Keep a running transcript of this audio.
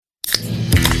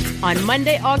On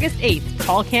Monday, August 8th,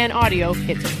 Tall Can Audio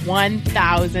hits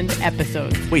 1,000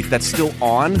 episodes. Wait, that's still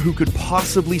on? Who could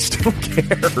possibly still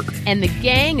care? And the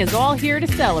gang is all here to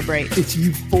celebrate. It's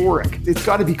euphoric. It's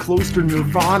got to be close to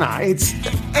Nirvana. It's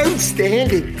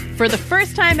outstanding. For the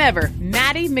first time ever,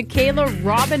 Maddie, Michaela,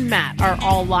 Rob, and Matt are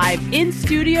all live in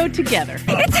studio together.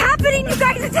 It's happening, you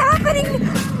guys! It's happening!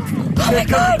 Oh my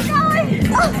God, guys!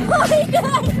 Oh my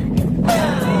God!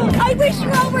 I wish you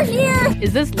all were here!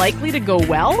 Is this likely to go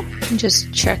well?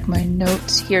 Just check my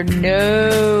notes here.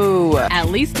 No! At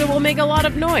least it will make a lot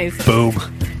of noise. Boom.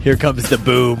 Here comes the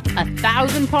boom.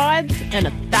 1,000 pods and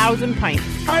 1,000 pints.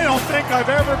 I don't think I've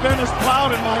ever been as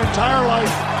proud in my entire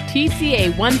life.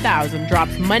 TCA 1000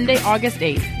 drops Monday, August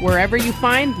 8th, wherever you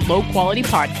find low-quality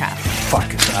podcasts.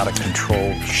 Fuck, it's out of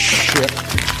control. Shit.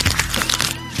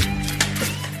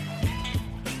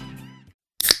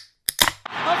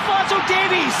 Alphonso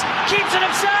Davies keeps it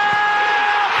himself!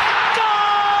 Goal!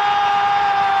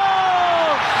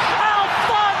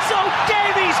 Alphonso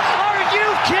Davies! Are you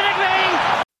kidding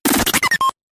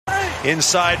me?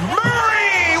 Inside,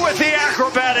 Murray with the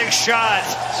acrobatic shot.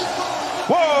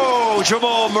 Whoa,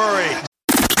 Jamal Murray.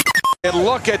 And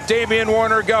look at Damian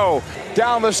Warner go.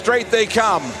 Down the straight they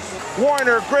come.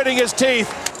 Warner gritting his teeth.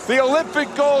 The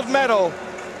Olympic gold medal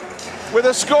with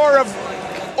a score of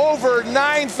over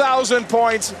 9,000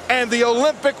 points and the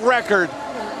Olympic record.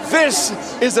 This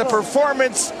is a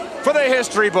performance for the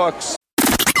history books.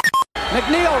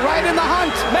 McNeil right in the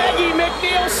hunt. Maggie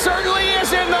McNeil certainly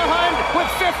is in the hunt with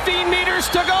 15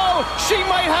 meters to go. She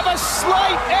might have a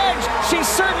slight edge. She's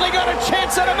certainly got a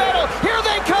chance at a medal. Here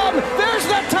they come. There's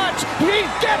the touch. He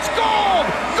gets gold.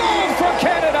 Gold for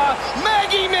Canada.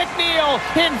 Maggie McNeil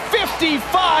in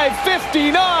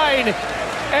 55:59.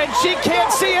 And she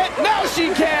can't see it. Now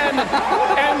she can.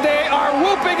 And they are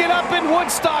whooping it up in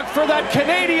Woodstock for that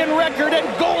Canadian record and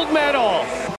gold medal.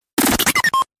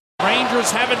 Rangers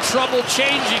having trouble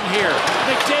changing here.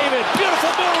 McDavid,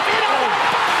 beautiful move.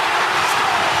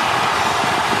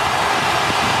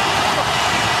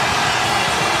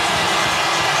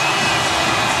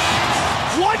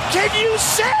 What can you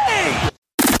say?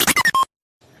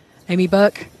 Amy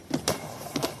Burke.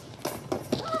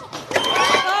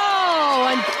 Oh,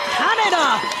 and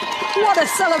Canada! What a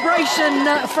celebration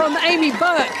from Amy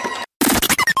Burke.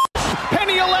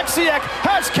 Penny Oleksiak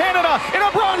has Canada in a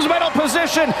bronze medal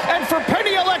position, and for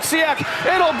Penny Oleksiak,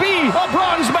 it'll be a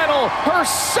bronze medal, her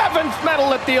 7th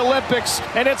medal at the Olympics,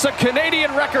 and it's a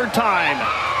Canadian record time.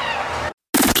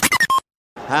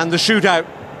 And the shootout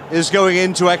is going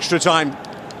into extra time.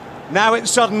 Now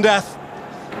it's sudden death.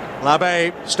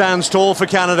 Labbé stands tall for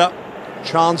Canada.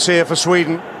 Chance here for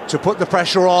Sweden to put the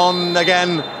pressure on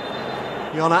again.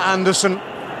 Jonna Andersson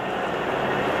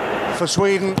for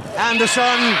Sweden.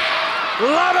 Andersson.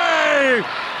 Labbé!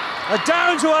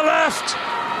 Down to her left.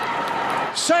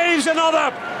 Saves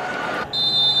another.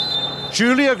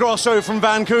 Julia Grosso from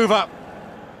Vancouver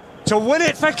to win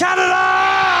it for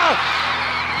Canada!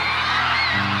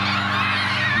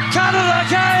 Canada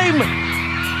came!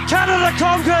 Canada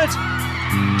conquered!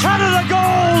 Canada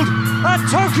gold at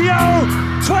Tokyo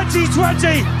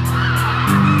 2020!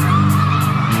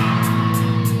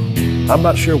 I'm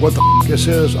not sure what the this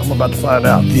is. I'm about to find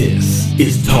out. This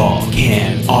is Tall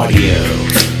Can Audio.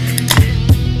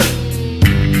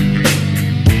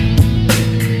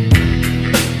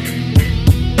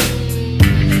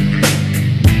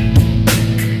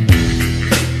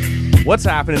 What's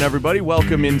happening, everybody?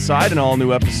 Welcome inside an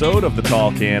all-new episode of the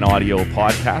Tall Can Audio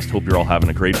podcast. Hope you're all having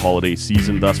a great holiday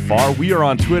season thus far. We are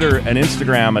on Twitter and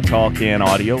Instagram at Tall Can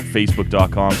Audio,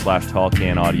 Facebook.com/Tall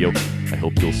Can Audio. I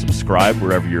hope you'll subscribe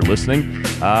wherever you're listening.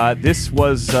 This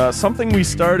was something we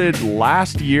started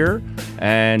last year,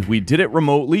 and we did it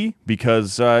remotely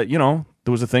because, there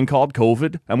was a thing called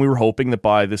COVID, and we were hoping that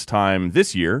by this time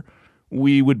this year,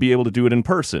 we would be able to do it in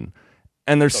person.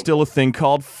 And there's still a thing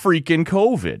called freaking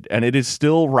COVID, and it is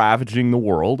still ravaging the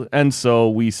world. And so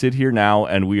we sit here now,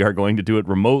 and we are going to do it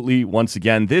remotely once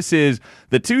again. This is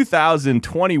the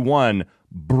 2021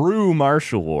 Brew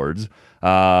Marsh Awards.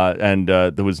 And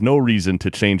there was no reason to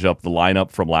change up the lineup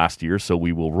from last year, so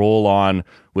we will roll on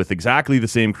with exactly the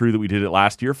same crew that we did it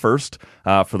last year first,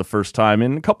 for the first time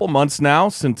in a couple months now,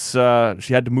 since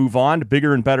she had to move on to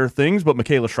bigger and better things. But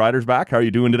Michaela Schreider's back. How are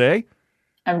you doing today?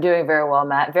 I'm doing very well,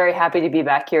 Matt. Very happy to be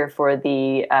back here for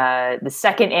the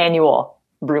second annual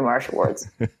Brew Marsh Awards.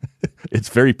 It's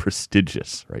very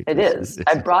prestigious, right? It is.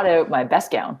 I brought out my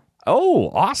best gown. Oh,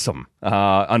 awesome.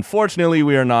 Unfortunately,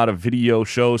 we are not a video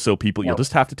show, so you'll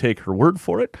just have to take her word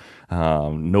for it.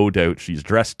 No doubt she's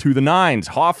dressed to the nines.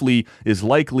 Hoffley is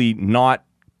likely not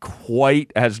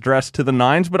quite as dressed to the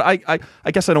nines, but I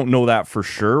guess I don't know that for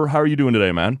sure. How are you doing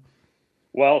today, man?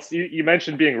 Well, so you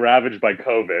mentioned being ravaged by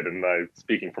COVID, and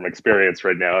speaking from experience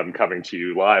right now, I'm coming to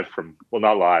you live from, well,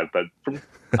 not live, but from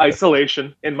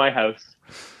isolation in my house.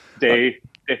 Day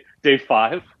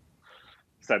 5.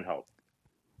 Send help.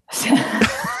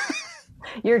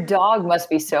 Your dog must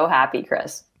be so happy,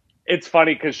 Chris. It's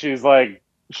funny because she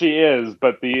is,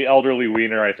 but the elderly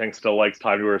wiener, I think, still likes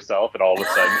time to herself, and all of a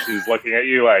sudden she's looking at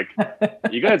you like,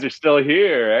 you guys are still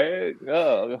here, right?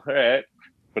 Oh, all right.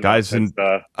 But guys, in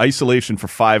isolation for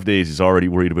 5 days, he's already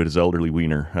worried about his elderly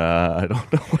wiener. I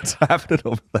don't know what's happening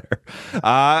over there.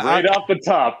 Right off the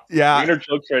top. Yeah. Wiener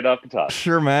jokes right off the top.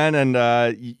 Sure, man.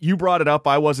 And you brought it up.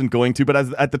 I wasn't going to. But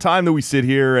at the time that we sit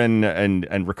here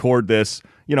and record this,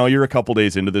 you're a couple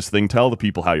days into this thing. Tell the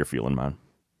people how you're feeling, man.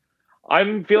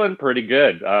 I'm feeling pretty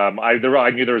good.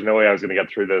 I knew there was no way I was going to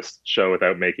get through this show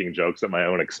without making jokes at my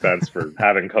own expense for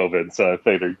having COVID. So I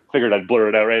figured I'd blur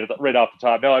it out right off the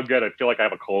top. No, I'm good. I feel like I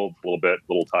have a cold a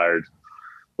little tired,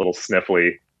 a little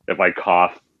sniffly. If I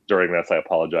cough during this, I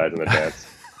apologize in advance.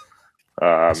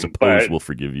 I suppose we'll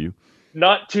forgive you.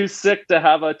 Not too sick to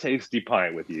have a tasty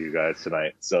pint with you guys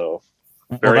tonight. So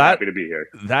very happy to be here.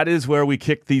 That is where we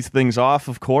kick these things off,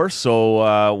 of course.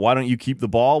 So why don't you keep the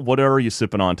ball? What are you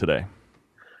sipping on today?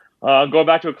 Going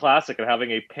back to a classic and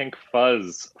having a pink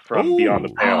fuzz from Beyond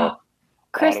the Pale.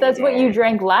 Chris, that's what you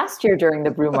drank last year during the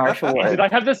Brew Marsh Award. Did I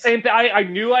have the same thing? I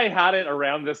knew I had it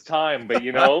around this time, but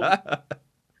and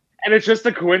it's just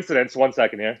a coincidence. 1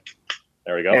 second here.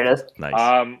 There we go. There it is.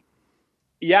 Nice.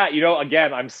 Yeah,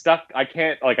 again, I'm stuck. I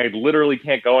literally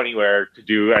can't go anywhere to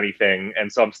do anything.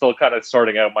 And so I'm still kind of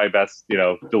sorting out my best,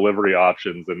 delivery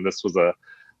options. And this was a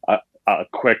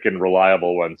quick and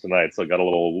reliable one tonight. So got a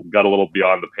little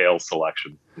Beyond the Pale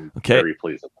selection. Okay. Very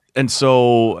pleased. And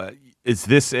so is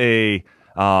this I've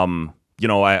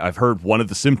heard one of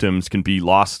the symptoms can be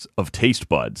loss of taste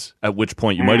buds, at which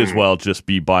point you might as well just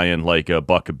be buying like a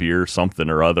buck of beer or something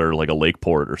or other, like a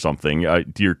Lakeport or something.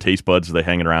 Do your taste buds, are they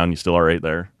hanging around? You still all right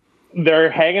there?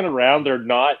 They're hanging around. They're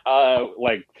not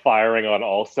firing on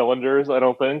all cylinders, I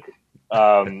don't think.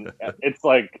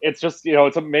 It's just,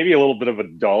 it's maybe a little bit of a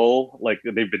dull,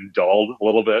 they've been dulled a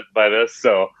little bit by this.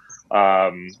 So,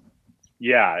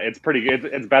 yeah, it's pretty good.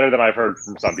 It's better than I've heard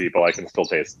from some people. I can still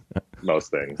taste most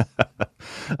things.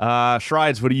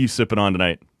 Shrides, what are you sipping on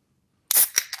tonight?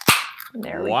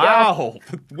 There we go.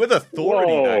 With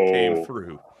authority that came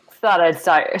through. Thought I'd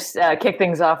start, kick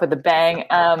things off with a bang.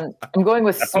 I'm going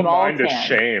with small can. That's a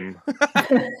shame.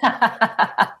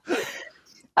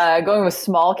 Going with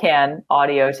small can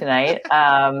audio tonight.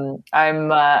 I'm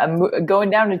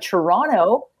going down to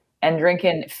Toronto and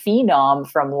drinking Phenom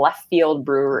from Left Field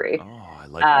Brewery. Oh, I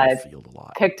like Left Field a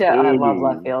lot. I love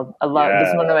Left Field. This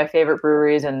is one of my favorite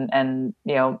breweries, and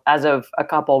as of a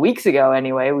couple of weeks ago,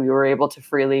 anyway, we were able to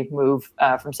freely move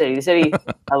from city to city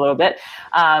a little bit.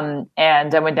 And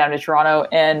I went down to Toronto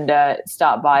and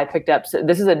stopped by, picked up. So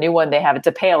this is a new one they have. It's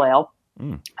a pale ale.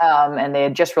 And they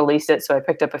had just released it, so I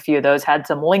picked up a few of those. Had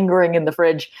some lingering in the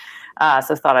fridge,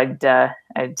 so thought I'd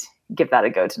give that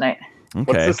a go tonight. Okay.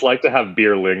 What's this like to have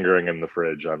beer lingering in the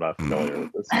fridge? I'm not familiar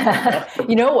with this.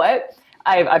 You know what?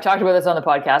 I've talked about this on the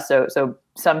podcast, so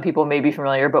some people may be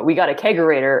familiar, but we got a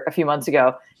kegerator a few months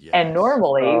ago, and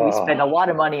normally we spend a lot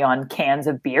of money on cans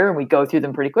of beer, and we go through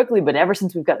them pretty quickly. But ever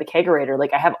since we've got the kegerator,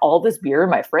 I have all this beer in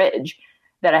my fridge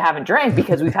that I haven't drank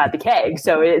because we've had the keg.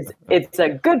 So it's a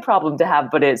good problem to have,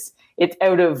 but it's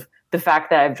out of the fact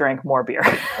that I've drank more beer.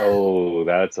 Oh,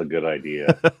 that's a good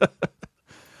idea.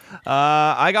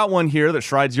 I got one here that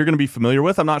Shrides you're going to be familiar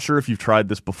with. I'm not sure if you've tried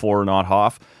this before or not,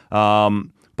 Hoff.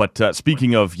 But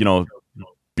speaking of,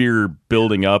 beer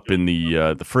building up in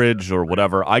the fridge or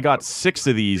whatever, I got 6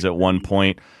 of these at one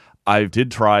point. I did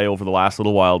try over the last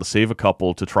little while to save a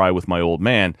couple to try with my old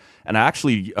man. And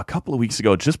actually, a couple of weeks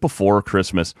ago, just before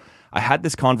Christmas, I had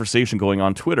this conversation going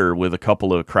on Twitter with a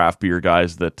couple of craft beer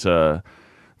guys that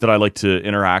I like to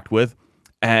interact with.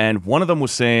 And one of them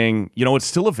was saying, it's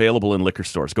still available in liquor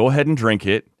stores. Go ahead and drink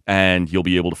it, and you'll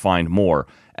be able to find more.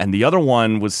 And the other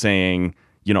one was saying,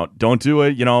 don't do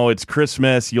it. It's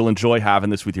Christmas. You'll enjoy having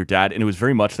this with your dad. And it was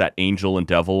very much that angel and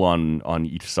devil on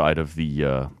each side of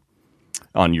the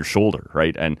on your shoulder,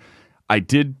 right? And I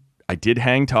did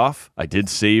hang tough. I did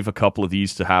save a couple of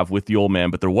these to have with the old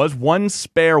man, but there was one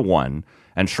spare one.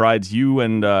 And Shrides, you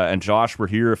and Josh were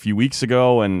here a few weeks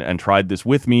ago and tried this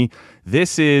with me.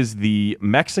 This is the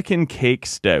Mexican Cake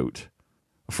Stout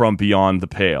from Beyond the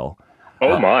Pale.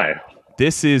 Oh my!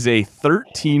 This is a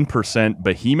 13%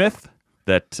 behemoth.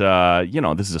 that,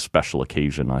 this is a special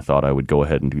occasion. I thought I would go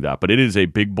ahead and do that. But it is a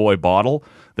big boy bottle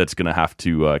that's going to have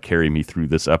to carry me through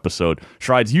this episode.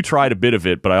 Shrides, you tried a bit of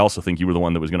it, but I also think you were the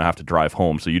one that was going to have to drive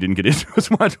home, so you didn't get into as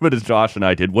much of it as Josh and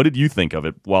I did. What did you think of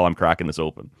it while I'm cracking this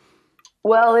open?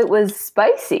 Well, it was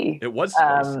spicy. It was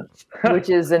spicy. Which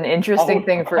is an interesting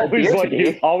thing for a beer to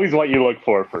be. Always what you look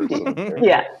for first.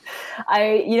 Yeah.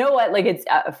 You know what? Like, it's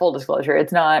full disclosure,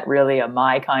 it's not really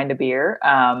my kind of beer.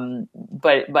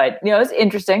 But it's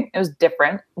interesting. It was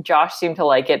different. Josh seemed to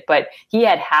like it, but he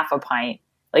had half a pint.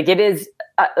 Like, it is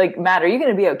Matt, are you going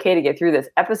to be okay to get through this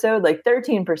episode? Like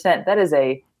 13%.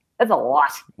 That's a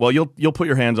lot. Well, you'll put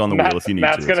your hands on the wheel if you need to.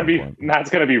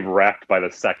 Matt's gonna be wrecked by the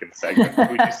second segment.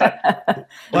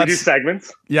 We do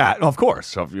segments. Yeah, of course.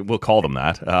 So we'll call them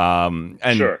that.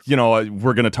 Sure.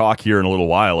 We're gonna talk here in a little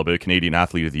while about Canadian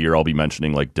Athlete of the Year. I'll be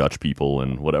mentioning like Dutch people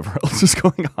and whatever else is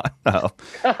going on.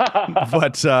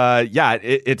 But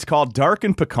it's called Dark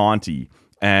and Picante.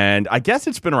 And I guess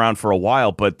it's been around for a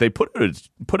while, but they put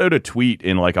out a tweet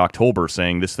in like October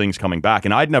saying this thing's coming back.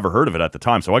 And I'd never heard of it at the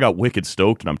time. So I got wicked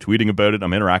stoked and I'm tweeting about it.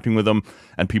 I'm interacting with them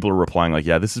and people are replying like,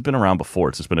 yeah, this has been around before.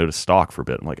 It's just been out of stock for a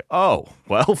bit. I'm like, oh,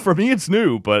 well, for me, it's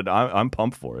new, but I'm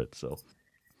pumped for it. So.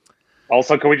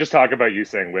 Also, can we just talk about you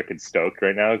saying wicked stoked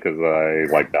right now? Because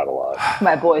I like that a lot.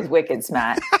 My boy's wicked,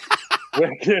 Matt.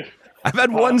 Wicked. I've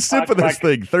had one sip of this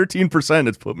thing. 13%.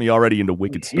 It's put me already into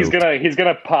wicked stoked. He's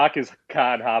gonna pock his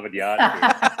Khan Havadian.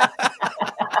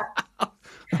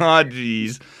 Oh,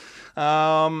 geez.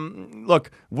 Look,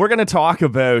 we're going to talk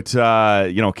about,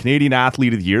 Canadian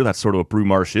Athlete of the Year. That's sort of what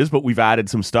Brewmarsh is, but we've added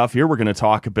some stuff here. We're going to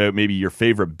talk about maybe your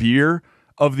favorite beer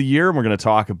of the year, and we're going to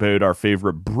talk about our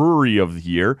favorite brewery of the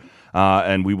year.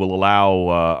 And we will allow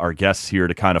our guests here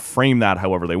to kind of frame that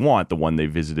however they want. The one they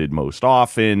visited most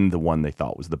often, the one they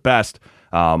thought was the best.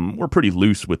 We're pretty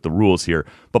loose with the rules here.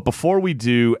 But before we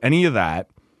do any of that,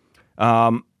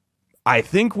 I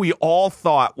think we all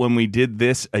thought when we did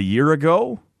this a year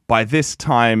ago, by this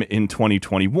time in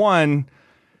 2021,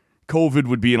 COVID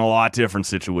would be in a lot different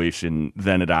situation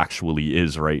than it actually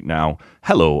is right now.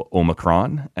 Hello,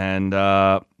 Omicron. And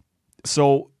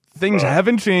so things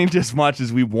haven't changed as much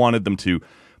as we wanted them to.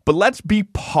 But let's be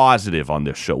positive on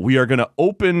this show. We are going to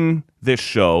open this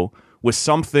show with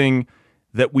something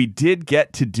that we did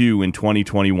get to do in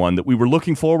 2021, that we were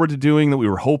looking forward to doing, that we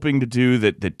were hoping to do,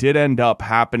 that did end up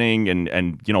happening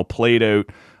and played out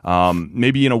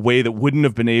maybe in a way that wouldn't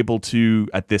have been able to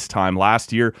at this time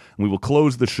last year. And we will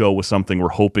close the show with something we're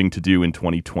hoping to do in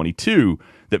 2022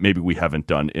 that maybe we haven't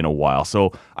done in a while.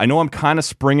 So I know I'm kind of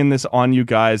springing this on you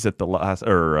guys at the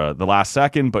last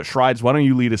second, but Shrides, why don't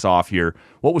you lead us off here?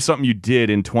 What was something you did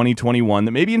in 2021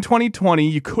 that maybe in 2020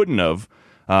 you couldn't have,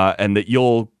 and that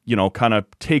you'll kind of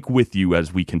take with you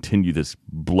as we continue this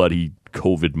bloody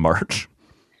COVID march?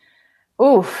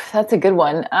 Ooh, that's a good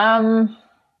one.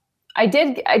 I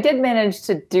did manage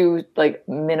to do like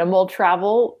minimal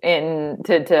travel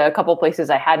to a couple places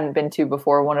I hadn't been to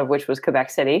before, one of which was Quebec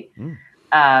City.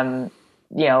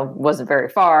 Wasn't very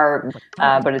far,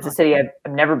 but it's a city I've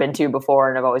never been to before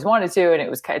and I've always wanted to. And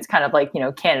it's kind of like,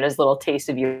 Canada's little taste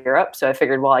of Europe. So I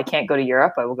figured, well, I can't go to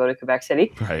Europe, I will go to Quebec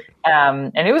City. Right.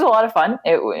 And it was a lot of fun.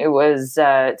 It was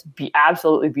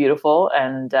absolutely beautiful,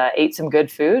 and ate some good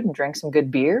food and drank some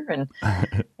good beer. And,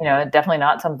 definitely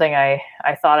not something I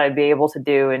thought I'd be able to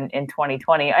do in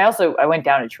 2020. I went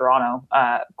down to Toronto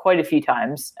quite a few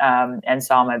times and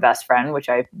saw my best friend, which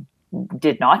I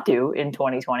did not do in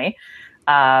 2020.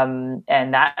 And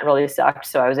that really sucked.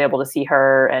 So I was able to see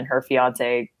her and her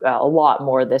fiance a lot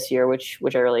more this year, which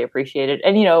I really appreciated.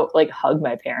 And, hug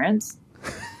my parents,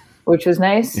 which was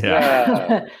nice.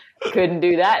 Yeah. Couldn't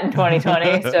do that in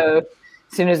 2020. So as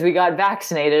soon as we got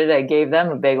vaccinated, I gave them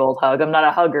a big old hug. I'm not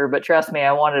a hugger, but trust me,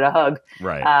 I wanted a hug.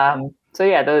 Right. So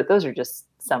yeah, those are just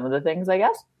some of the things, I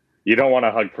guess. You don't want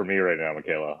a hug from me right now,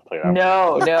 Michaela. I'll tell you that.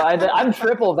 No, I'm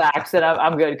triple vaxxed and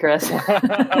I'm good, Chris.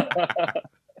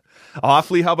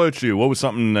 Offley, how about you? What was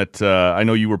something that I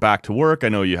know you were back to work? I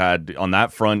know you had on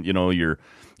that front, your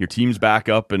team's back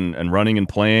up and running and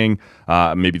playing.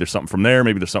 Maybe there's something from there.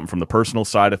 Maybe there's something from the personal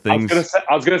side of things.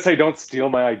 I was gonna say, don't steal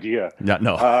my idea. Yeah,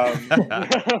 no.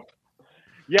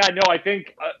 Yeah, no. I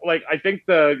think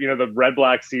the Red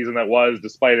Black season that was,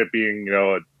 despite it being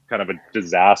a kind of a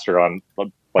disaster on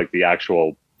like the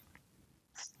actual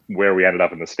where we ended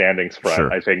up in the standings front.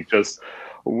 Sure. I think just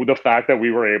the fact that we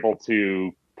were able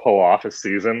to pull off a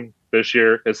season this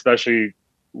year, especially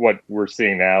what we're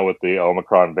seeing now with the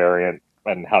Omicron variant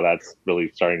and how that's really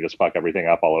starting to just fuck everything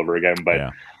up all over again. But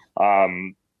yeah. I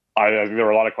think there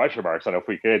were a lot of question marks on if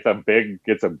we could.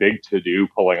 It's a big to do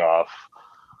pulling off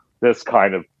this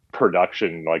kind of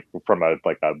production, like from a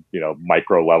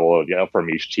micro level, from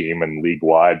each team and league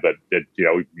wide, but it,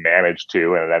 we managed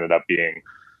to, and it ended up being,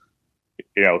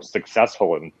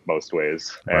 successful in most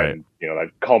ways. Right. And,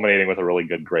 that culminating with a really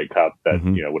good Grey Cup that,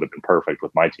 would have been perfect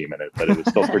with my team in it, but it was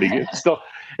still pretty good.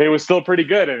 It was still pretty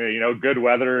good. And, good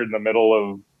weather in the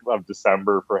middle of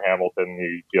December for Hamilton.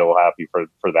 You feel happy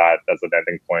for that as an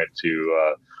ending point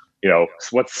to,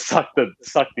 what sucked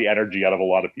the energy out of a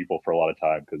lot of people for a lot of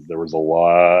time, because there was a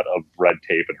lot of red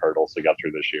tape and hurdles we got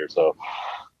through this year. So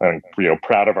I'm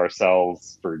proud of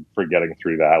ourselves for getting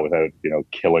through that without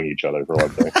killing each other, for one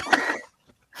thing.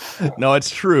 No, it's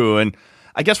true. And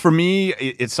I guess for me,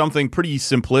 it's something pretty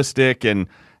simplistic, and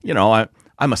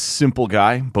I'm a simple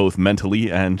guy, both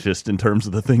mentally and just in terms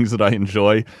of the things that I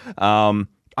enjoy.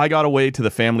 I got away to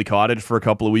the family cottage for a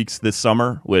couple of weeks this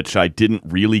summer, which I didn't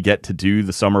really get to do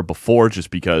the summer before, just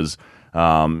because,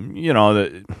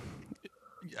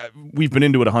 we've been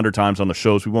into it 100 times on the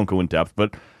shows. We won't go in depth,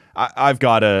 but I've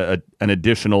got an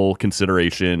additional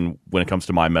consideration when it comes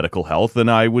to my medical health,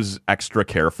 and I was extra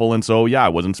careful. And so, I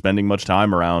wasn't spending much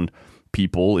time around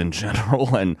people in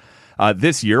general. And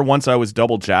this year, once I was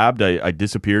double jabbed, I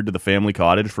disappeared to the family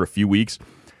cottage for a few weeks.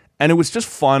 And it was just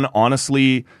fun,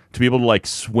 honestly, to be able to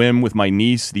swim with my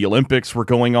niece. The Olympics were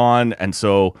going on. And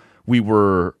so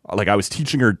I was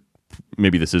teaching her,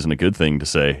 maybe this isn't a good thing to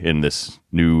say in this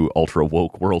new ultra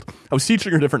woke world. I was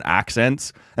teaching her different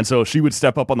accents. And so she would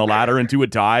step up on the ladder and do a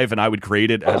dive, and I would grade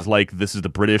it as this is the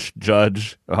British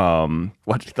judge,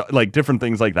 different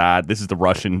things like that. This is the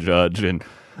Russian judge. And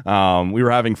we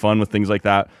were having fun with things like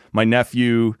that. My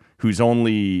nephew, who's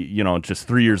only, just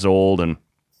 3 years old, and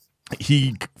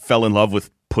he fell in love with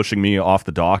pushing me off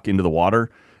the dock into the water,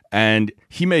 and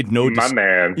he made no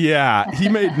he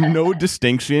made no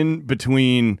distinction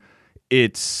between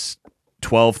it's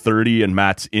 12:30 and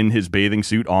Matt's in his bathing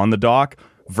suit on the dock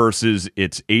versus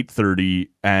it's 8:30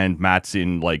 and Matt's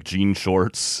in jean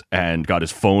shorts and got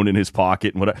his phone in his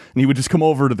pocket and he would just come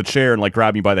over to the chair and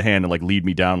grab me by the hand and lead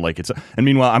me down and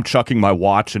meanwhile I'm chucking my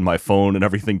watch and my phone and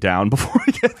everything down before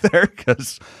I get there,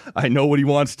 because I know what he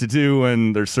wants to do,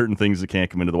 and there's certain things that can't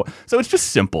come into the water. So it's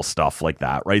just simple stuff like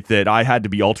that, right? That I had to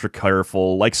be ultra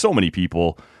careful, like so many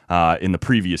people in the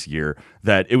previous year,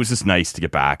 that it was just nice to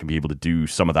get back and be able to do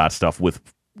some of that stuff with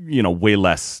way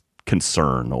less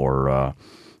concern or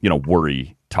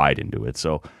worry tied into it.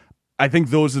 So I think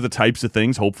those are the types of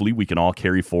things hopefully we can all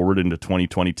carry forward into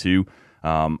 2022.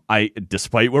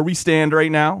 Despite where we stand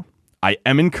right now, I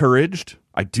am encouraged.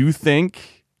 I do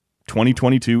think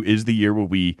 2022 is the year where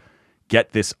we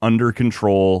get this under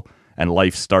control and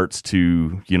life starts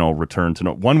to, return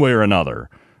to one way or another.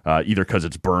 Either because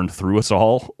it's burned through us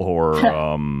all, or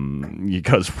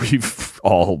because we've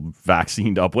all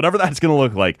vaccinated up, whatever that's going to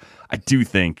look like. I do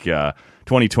think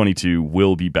 2022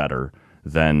 will be better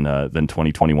than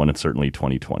 2021 and certainly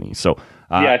 2020. So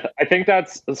I think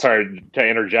that's, sorry to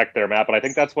interject there, Matt, but I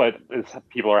think that's what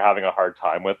people are having a hard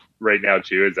time with right now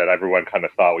too, is that everyone kind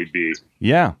of thought we'd be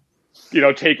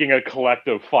taking a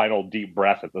collective final deep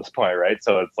breath at this point, right?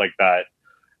 So it's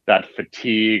that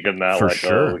fatigue and that oh,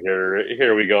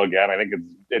 here we go again. I think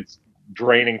it's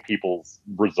draining people's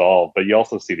resolve, but you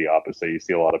also see the opposite. You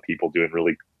see a lot of people doing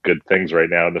really good things right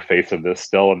now in the face of this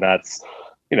still, and that's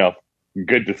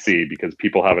good to see, because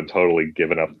people haven't totally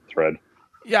given up the thread.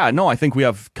 Yeah, no, I think we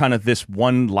have kind of this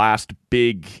one last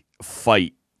big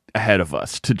fight ahead of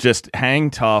us to just hang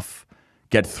tough,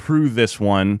 get through this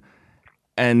one.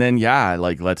 And then,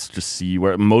 let's just see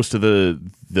where most of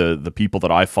the people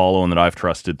that I follow and that I've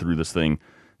trusted through this thing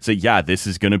say, this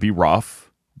is going to be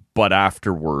rough, but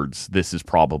afterwards, this is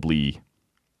probably,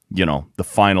 the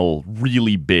final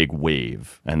really big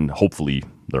wave, and hopefully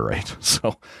they're right.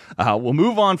 So we'll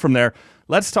move on from there.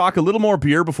 Let's talk a little more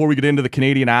beer before we get into the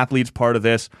Canadian athletes part of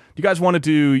this. Do you guys want to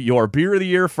do your beer of the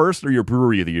year first or your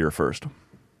brewery of the year first?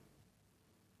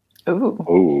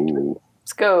 Ooh.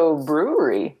 Let's go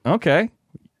brewery. Okay.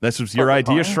 This was your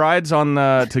idea, Strides,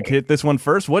 to hit this one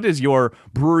first. What is your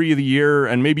brewery of the year?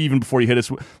 And maybe even before you hit us,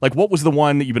 what was the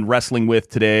one that you've been wrestling with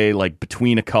today,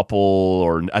 between a couple,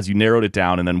 or as you narrowed it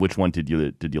down, and then which one did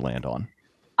you land on?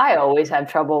 I always have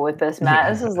trouble with this,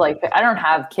 Matt. This is I don't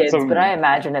have kids, but I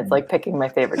imagine it's picking my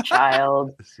favorite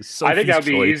child. I think that would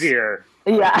be easier.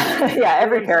 Yeah,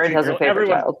 every parent has a favorite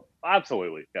child.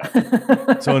 Absolutely,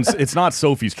 yeah. So it's not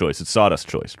Sophie's choice; it's Sawdust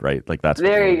choice, right? That's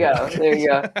there you go. There you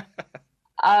go.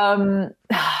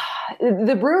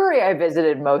 The brewery I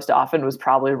visited most often was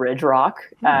probably Ridge Rock.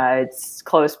 It's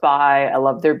close by. I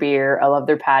love their beer. I love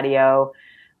their patio.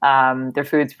 Their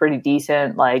food's pretty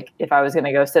decent. If I was going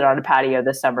to go sit on a patio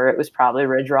this summer, it was probably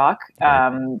Ridge Rock.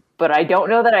 But I don't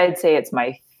know that I'd say it's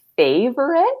my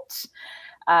favorite.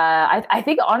 I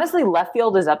think honestly, left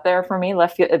field is up there for me.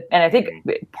 Left field, and I think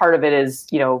part of it is,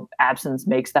 absence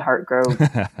makes the heart grow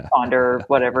fonder,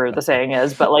 whatever the saying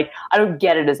is. But like, I don't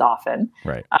get it as often.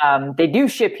 Right. They do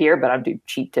ship here, but I'm too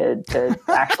cheap to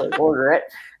actually order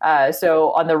it.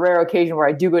 So on the rare occasion where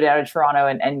I do go down to Toronto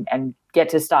and get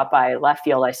to stop by left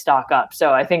field, I stock up.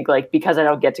 So I think like because I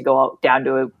don't get to go down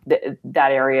to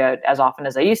that area as often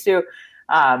as I used to.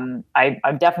 I'm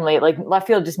definitely like left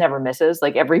field just never misses.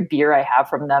 Like every beer I have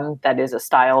from them that is a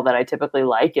style that I typically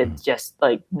like, it just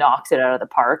like knocks it out of the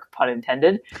park, pun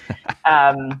intended.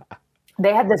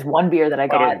 They had this one beer that I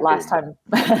got last time.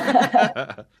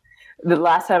 The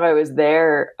last time I was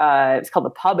there, it's called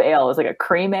the Pub Ale. It was like a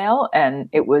cream ale, and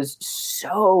it was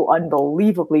so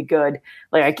unbelievably good.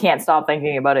 Like I can't stop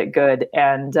thinking about it good.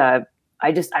 And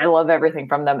I love everything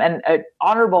from them. And an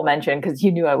honorable mention, because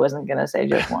you knew I wasn't going to say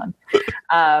just one.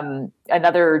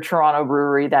 Another Toronto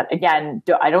brewery that, again,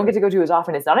 I don't get to go to as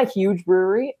often. It's not a huge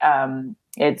brewery.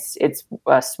 It's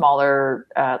a smaller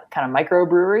kind of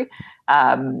microbrewery.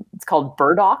 It's called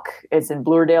Burdock. It's in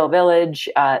Bloordale Village.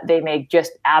 They make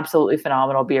just absolutely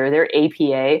phenomenal beer. Their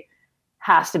APA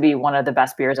has to be one of the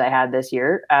best beers I had this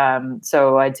year.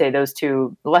 So I'd say those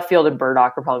two, Left Field and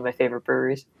Burdock, are probably my favorite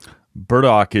breweries.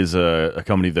 Burdock is a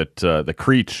company that the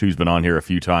Creech, who's been on here a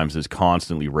few times, is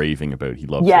constantly raving about. He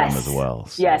loves them as well.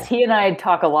 So. Yes, he and I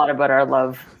talk a lot about our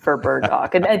love for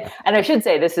Burdock. and I should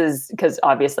say this is because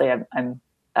obviously I'm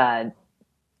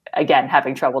again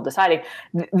having trouble deciding.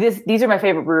 These are my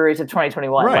favorite breweries of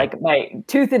 2021. Right. Like my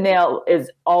Tooth and Nail is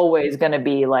always going to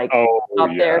be like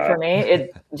up there for me.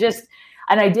 It just...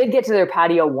 And I did get to their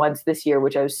patio once this year,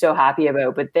 which I was so happy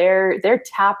about. But their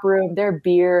tap room, their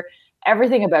beer,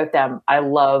 everything about them, I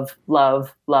love,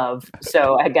 love, love.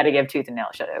 So I got to give Tooth and Nail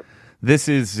a shout out. This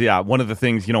is, one of the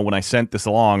things, when I sent this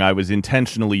along, I was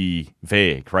intentionally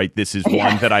vague, right? This is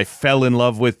one that I fell in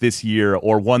love with this year,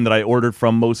 or one that I ordered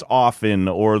from most often,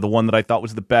 or the one that I thought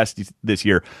was the best this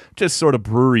year. Just sort of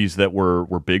breweries that were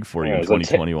big for you in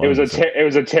 2021. It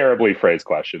was a terribly phrased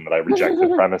question that I rejected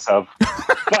the premise of.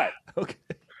 But okay.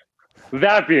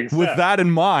 That being said, with that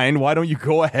in mind, why don't you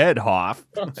go ahead, Hoff?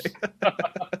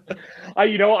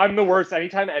 I'm the worst.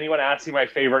 Anytime anyone asks me my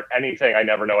favorite anything, I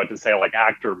never know what to say. Like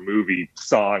actor, movie,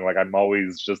 song. Like I'm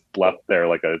always just left there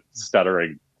like a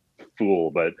stuttering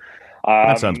fool. But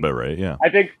that sounds about right. Yeah, I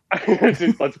think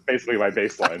that's basically my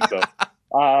baseline. So,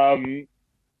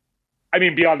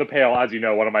 Beyond the Pale, as you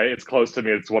know, it's close to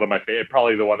me. It's one of my favorite,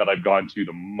 probably the one that I've gone to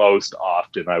the most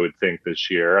often, I would think, this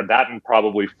year. And that and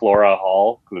probably Flora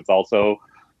Hall, because it's also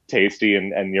tasty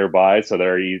and nearby. So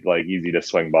they're easy to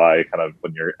swing by kind of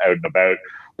when you're out and about.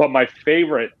 But my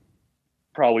favorite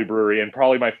probably brewery and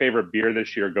probably my favorite beer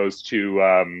this year goes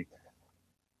to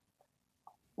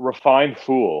Refined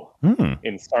Fool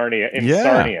in Sarnia.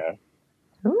 Sarnia.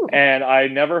 Ooh. And I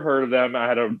never heard of them. I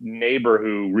had a neighbor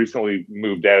who recently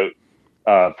moved out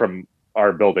from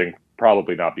our building,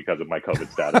 probably not because of my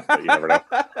COVID status, but you never know.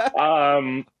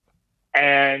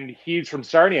 And he's from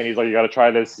Sarnia, and he's like, "You got to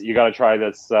try this. You got to try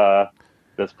this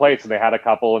this place." And they had a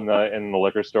couple in the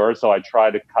liquor store, so I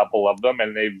tried a couple of them,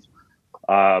 and they've.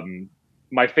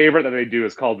 My favorite that they do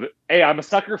is called. Hey, I'm a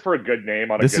sucker for a good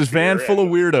name on a. This is Van Full of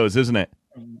Weirdos, isn't it?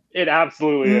 It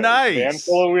absolutely is. Nice. Van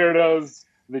Full of Weirdos,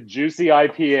 the juicy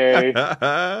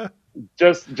IPA,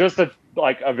 just a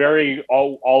very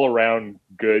all around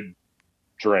good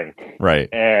drink, right?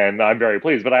 And I'm very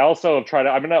pleased. But I also have tried.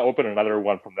 I'm going to open another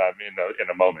one from them in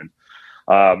a moment,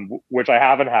 which I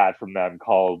haven't had from them,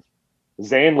 called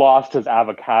Zane Lost His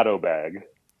Avocado Bag.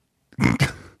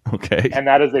 Okay, and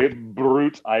that is a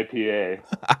brute IPA,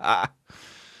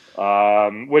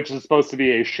 which is supposed to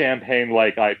be a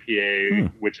champagne-like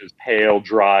IPA, which is pale,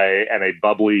 dry, and a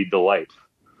bubbly delight.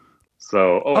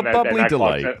 So, bubbly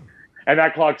delight. And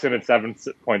that clocks in at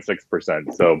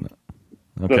 7.6%. So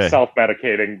the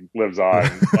self-medicating lives on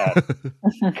at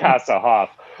Casa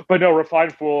Hoff. But no,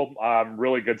 Refined Fool,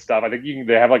 really good stuff. I think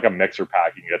they have like a mixer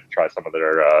pack. You can get to try some of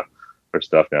their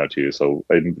stuff now too. So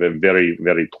I'm very,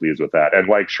 very pleased with that. And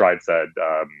like Shrine said,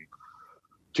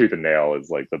 Tooth and Nail is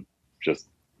like just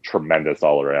tremendous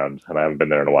all around. And I haven't been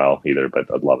there in a while either, but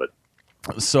I'd love it.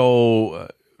 So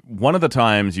one of the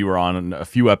times you were on a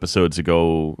few episodes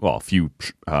ago, well, a few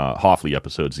Hoffley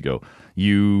episodes ago,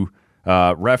 you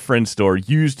referenced or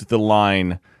used the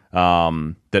line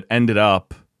that ended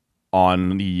up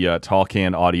on the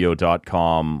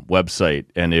tallcanaudio.com website,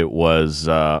 and it was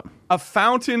a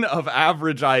fountain of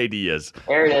average ideas.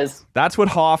 There it is. That's what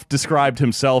Hoff described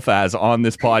himself as on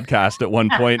this podcast at one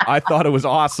point. I thought it was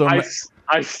awesome.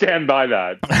 I stand by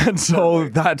that. And so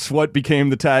that's what became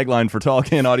the tagline for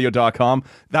tallcanaudio.com.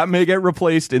 That may get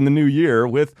replaced in the new year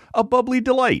with a bubbly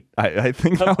delight. I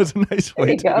think that was a nice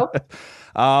way to do it.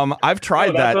 I've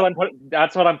tried that.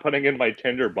 That's what I'm putting in my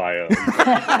Tinder bio.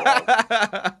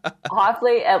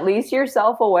 Hoffley, at least you're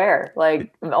self-aware.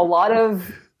 Like a lot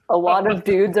of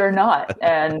dudes are not,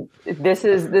 and this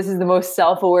is the most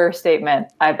self-aware statement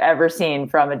I've ever seen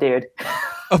from a dude.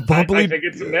 A bubbly. I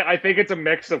think it's a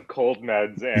mix of cold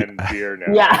meds and beer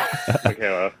now. Yeah,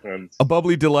 Michaela. A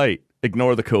bubbly delight.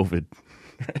 Ignore the COVID.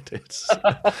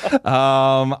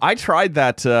 I tried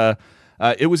that.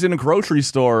 It was in a grocery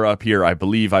store up here, I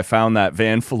believe. I found that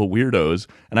van full of weirdos,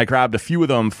 and I grabbed a few of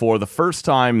them for the first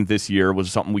time this year.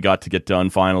 Was something we got to get done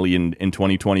finally in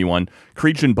 2021.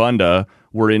 Creech and Bunda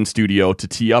were in studio to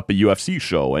tee up a UFC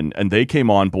show, and they came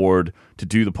on board to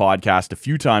do the podcast a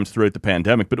few times throughout the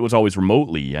pandemic, but it was always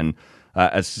remotely. And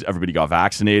as everybody got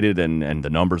vaccinated and the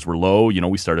numbers were low,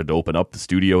 we started to open up the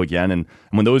studio again. And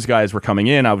when those guys were coming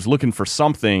in, I was looking for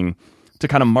something to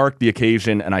kind of mark the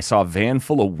occasion, and I saw a van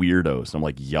full of weirdos. And I'm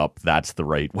like, yup, that's the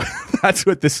right way. That's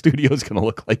what this studio is going to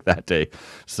look like that day.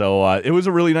 So it was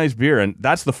a really nice beer. And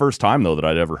that's the first time, though, that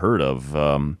I'd ever heard of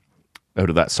out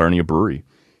of that Sarnia brewery,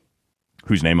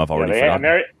 whose name I've already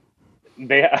forgotten.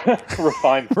 They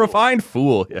Refined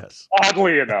Fool, yes.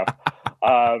 Oddly enough.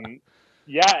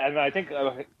 Yeah, and I think,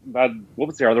 what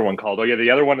was the other one called? Oh, yeah, the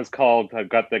other one is called, I've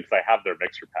got because I have their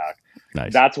mixer pack.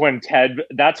 Nice. That's when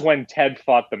Ted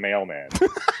fought the mailman.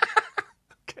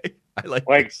 Okay, I like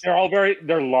this.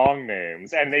 They're long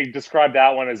names, and they describe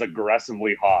that one as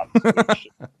aggressively hot.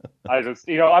 I just,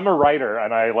 I'm a writer,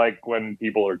 and I like when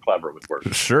people are clever with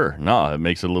words. Sure. No, it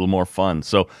makes it a little more fun.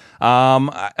 So,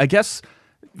 I guess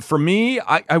for me,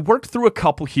 I worked through a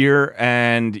couple here,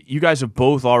 and you guys have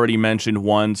both already mentioned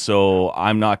one, so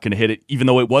I'm not going to hit it, even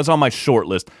though it was on my short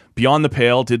list. Beyond the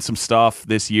Pale did some stuff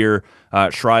this year.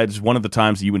 Shrides, one of the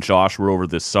times you and Josh were over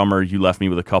this summer, you left me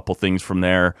with a couple things from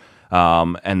there.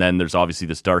 And then there's obviously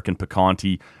this Dark and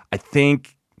Picanti. I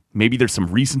think maybe there's some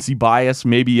recency bias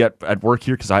maybe at work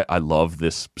here, because I love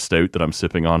this stout that I'm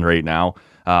sipping on right now.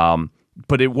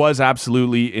 But it was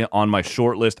absolutely on my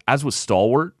short list, as was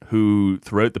Stalwart, who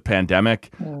throughout the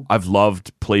pandemic, I've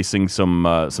loved placing some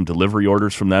delivery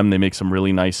orders from them. They make some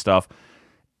really nice stuff.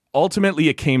 Ultimately,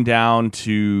 it came down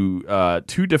to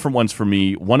two different ones for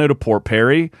me. One out of Port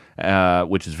Perry,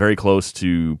 which is very close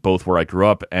to both where I grew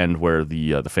up and where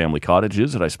the family cottage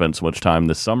is that I spent so much time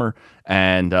this summer.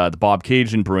 And the Bob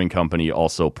Cajun Brewing Company,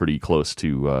 also pretty close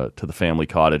to the family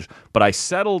cottage. But I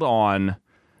settled on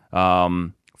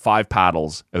Five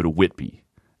Paddles out of Whitby.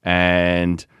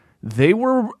 And they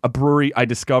were a brewery I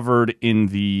discovered in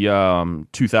the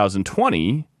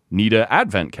 2020 NITA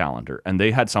Advent calendar. And they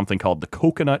had something called the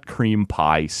Coconut Cream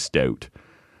Pie Stout.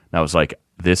 And I was like,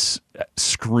 this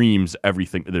screams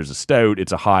everything. There's a stout.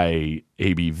 It's a high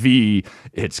ABV.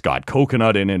 It's got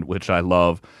coconut in it, which I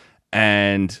love.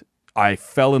 And I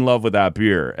fell in love with that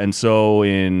beer. And so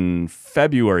in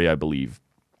February, I believe,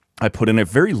 I put in a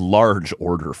very large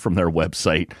order from their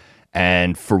website,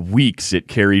 and for weeks it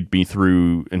carried me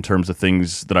through in terms of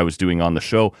things that I was doing on the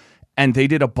show. And they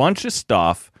did a bunch of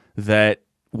stuff that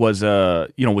was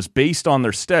was based on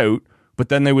their stout, but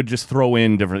then they would just throw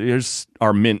in different. Here's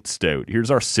our mint stout. Here's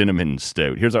our cinnamon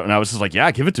stout. And I was just like, yeah,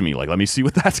 give it to me. Like, let me see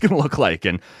what that's going to look like.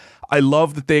 And I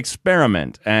love that they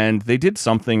experiment, and they did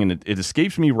something, and it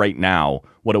escapes me right now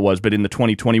what it was, but in the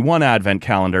 2021 Advent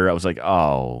calendar, I was like,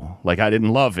 oh, like I didn't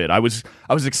love it. I was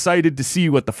excited to see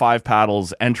what the Five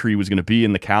Paddles entry was going to be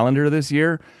in the calendar this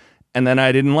year, and then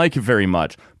I didn't like it very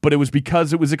much. But it was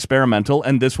because it was experimental,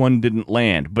 and this one didn't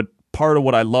land. But part of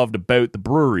what I loved about the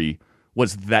brewery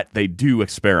was that they do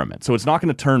experiment. So it's not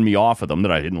going to turn me off of them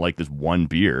that I didn't like this one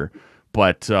beer.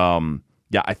 But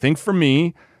yeah, I think for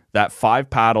me, that Five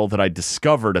Paddle that I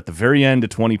discovered at the very end of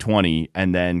 2020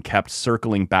 and then kept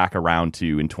circling back around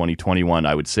to in 2021,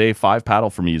 I would say Five Paddle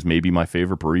for me is maybe my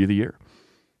favorite brewery of the year.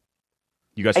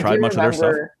 You guys tried much of their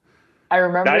stuff? I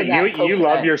remember that you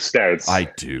love your stouts. I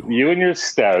do. You and your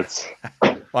stouts.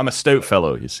 Well, I'm a stout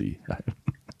fellow, you see.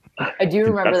 I do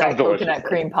remember that coconut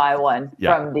cream pie one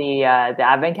from the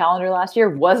Advent calendar last year.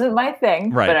 Wasn't my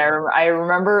thing, right. But I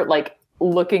remember like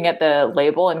looking at the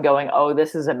label and going, "Oh,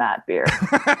 this is a Matt beer."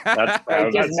 That's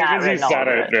as soon as you said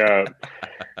it,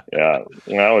 yeah,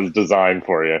 that was designed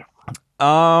for you.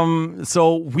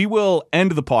 So we will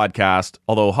end the podcast,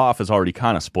 although Hoff has already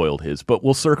kind of spoiled his, but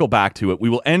we'll circle back to it. We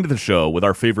will end the show with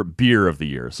our favorite beer of the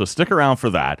year. So stick around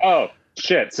for that. Oh,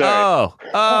 shit. Sorry.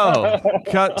 Oh,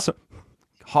 cut.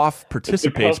 Hoff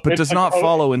participates but does not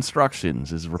follow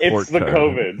instructions. Is report It's the card.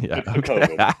 COVID. Yeah, It's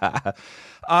the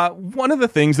COVID. One of the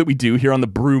things that we do here on the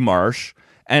Brew Marsh,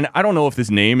 and I don't know if this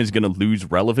name is going to lose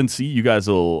relevancy. You guys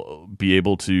will be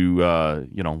able to,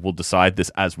 we'll decide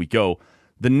this as we go.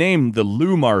 The name, the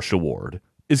Lou Marsh Award,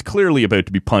 is clearly about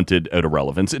to be punted out of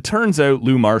relevance. It turns out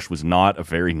Lou Marsh was not a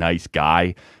very nice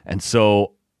guy. And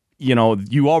so,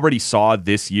 you already saw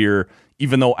this year,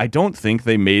 even though I don't think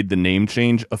they made the name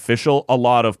change official, a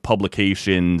lot of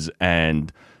publications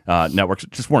and networks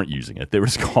just weren't using it. They were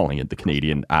just calling it the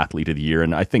Canadian Athlete of the Year,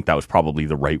 and I think that was probably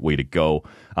the right way to go.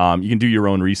 You can do your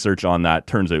own research on that.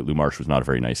 Turns out Lou Marsh was not a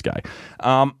very nice guy.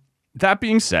 That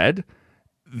being said,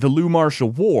 the Lou Marsh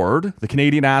Award, the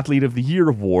Canadian Athlete of the Year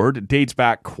Award, dates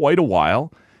back quite a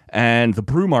while, and the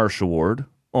Brew Marsh Award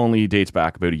only dates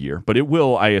back about a year, but it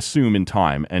will, I assume, in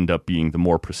time end up being the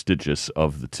more prestigious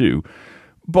of the two.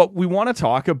 But we want to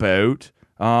talk about,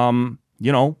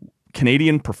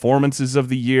 Canadian performances of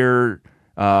the year,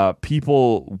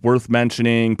 people worth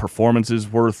mentioning, performances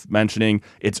worth mentioning.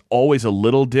 It's always a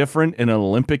little different in an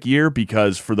Olympic year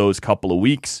because for those couple of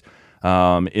weeks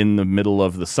in the middle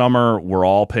of the summer, we're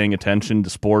all paying attention to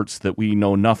sports that we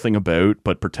know nothing about,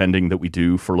 but pretending that we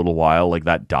do for a little while. Like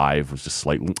that dive was just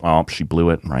slightly, she blew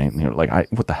it, right?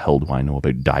 What the hell do I know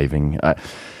about diving?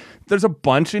 There's a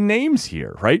bunch of names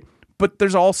here, right? But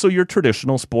there's also your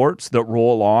traditional sports that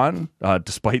roll on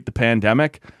despite the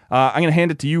pandemic. I'm going to hand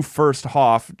it to you first,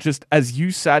 Hoff. Just as you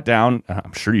sat down,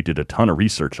 I'm sure you did a ton of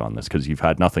research on this because you've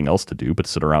had nothing else to do but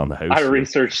sit around the house. I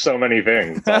research so many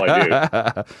things. That's all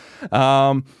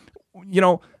I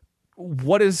do.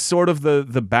 What is sort of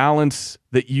the balance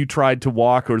that you tried to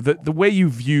walk, or the way you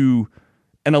view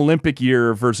an Olympic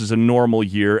year versus a normal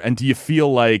year? And do you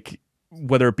feel like,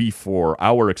 whether it be for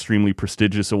our extremely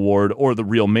prestigious award or the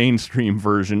real mainstream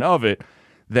version of it,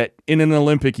 that in an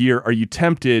Olympic year, are you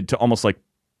tempted to almost like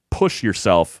push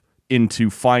yourself into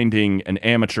finding an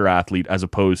amateur athlete as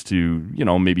opposed to,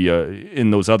 maybe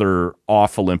in those other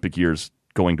off Olympic years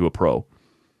going to a pro?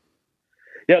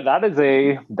 Yeah, that is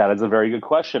a very good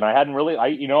question. I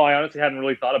honestly hadn't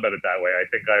really thought about it that way. I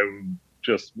think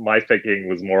my thinking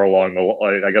was more along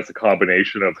a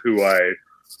combination of who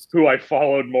I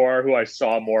followed more, who I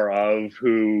saw more of,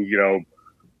 who,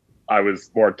 I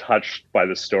was more touched by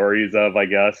the stories of, I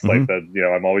guess.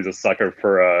 Mm-hmm. I'm always a sucker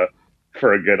for a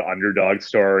good underdog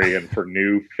story and for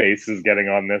new faces getting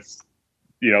on this,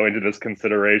 into this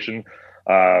consideration.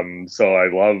 So I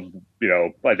love,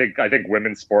 I think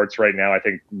women's sports right now, I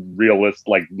think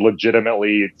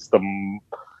legitimately it's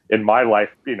in my life,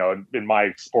 in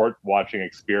my sport watching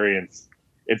experience,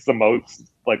 it's the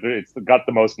most, it's got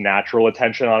the most natural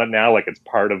attention on it now. It's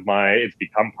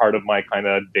become part of my kind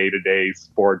of day-to-day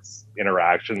sports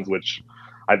interactions, which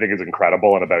I think is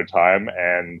incredible and about time.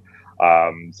 And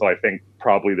so I think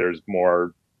probably there's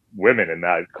more women in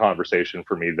that conversation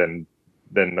for me than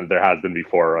there has been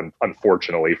before,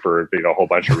 unfortunately, for a whole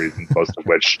bunch of reasons, most of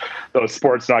which those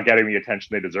sports not getting the attention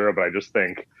they deserve. But I just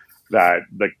think that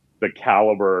the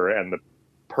caliber and the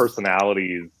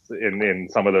personalities in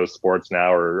some of those sports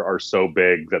now are so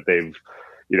big that they've,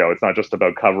 it's not just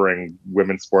about covering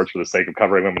women's sports for the sake of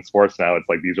covering women's sports now. It's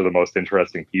these are the most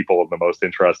interesting people and the most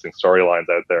interesting storylines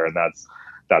out there, and that's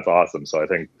awesome. So I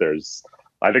think those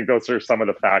are some of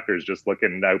the factors, just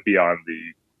looking out beyond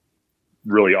the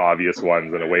really obvious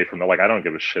ones and away from I don't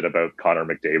give a shit about Connor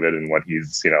McDavid and what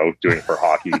he's doing for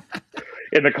hockey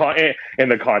in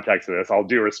the context of this. All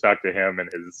due respect to him and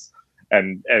his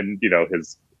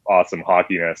his awesome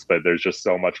hockeyness, but there's just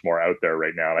so much more out there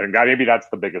right now. I think maybe that's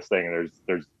the biggest thing.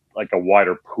 There's a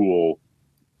wider pool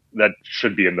that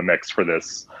should be in the mix for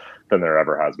this than there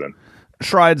ever has been.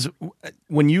 Shrides,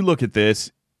 when you look at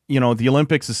this, the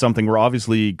Olympics is something we're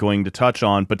obviously going to touch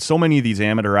on, but so many of these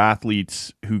amateur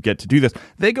athletes who get to do this,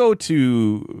 they go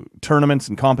to tournaments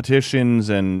and competitions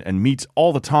and meets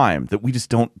all the time that we just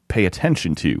don't pay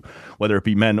attention to, whether it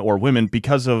be men or women,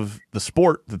 because of the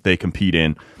sport that they compete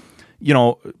in.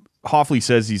 Hoffley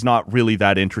says he's not really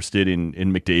that interested in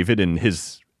McDavid and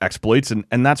his exploits,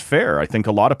 and that's fair. I think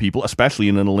a lot of people, especially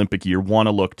in an Olympic year, want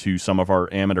to look to some of our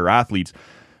amateur athletes.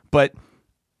 But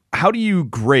how do you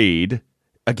grade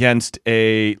against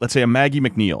let's say a Maggie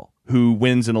McNeil, who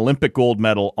wins an Olympic gold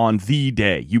medal on the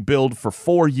day? You build for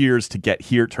 4 years to get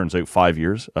here. It turns out 5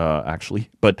 years,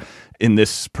 actually, but in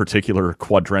this particular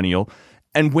quadrennial,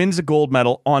 and wins a gold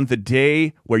medal on the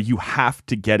day where you have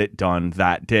to get it done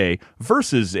that day,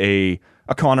 versus a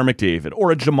Connor McDavid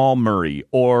or a Jamal Murray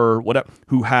or whatever,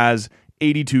 who has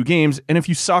 82 games. And if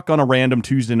you suck on a random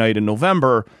Tuesday night in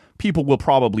November, people will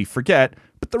probably forget,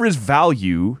 but there is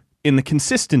value in the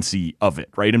consistency of it,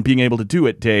 right? And being able to do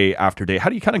it day after day. How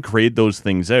do you kind of grade those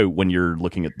things out when you're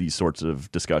looking at these sorts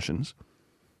of discussions?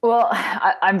 Well,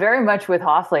 I'm very much with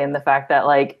Hoffley in the fact that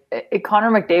Connor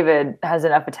McDavid has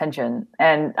enough attention.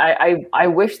 And I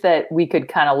wish that we could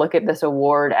kind of look at this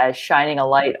award as shining a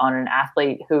light on an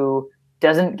athlete who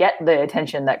doesn't get the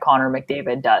attention that Connor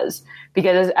McDavid does.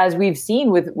 Because as we've seen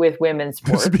with women's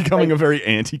sports. This is becoming a very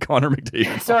anti-Connor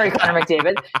McDavid. Sorry, Connor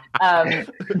McDavid.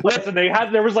 Listen,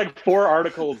 there was 4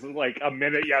 articles in a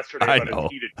minute yesterday about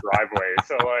his heated driveway.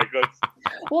 So that's...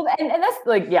 Well, and that's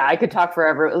I could talk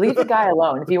forever. Leave the guy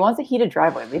alone. If he wants a heated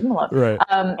driveway, leave him alone. Right.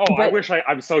 I wish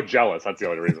I'm so jealous. That's the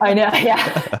only reason. I know,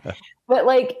 yeah. But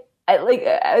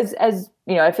as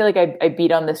you know, I feel like I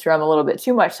beat on this drum a little bit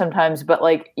too much sometimes, but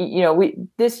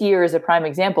this year is a prime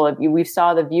example. We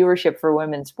saw the viewership for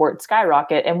women's sports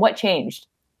skyrocket, and what changed?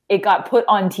 It got put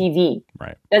on TV.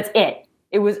 Right. That's it.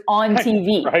 It was on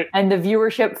TV, right. And the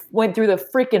viewership went through the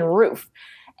freaking roof.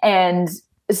 And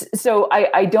so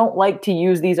I don't like to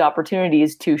use these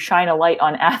opportunities to shine a light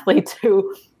on athletes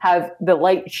who have the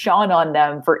light shone on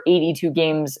them for 82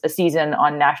 games a season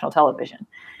on national television.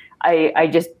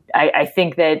 I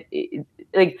think that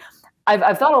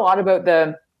I've thought a lot about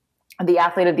the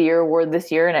Athlete of the Year award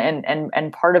this year,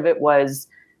 and part of it was,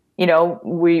 we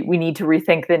need to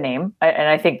rethink the name, and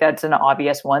I think that's an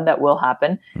obvious one that will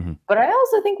happen. Mm-hmm. But I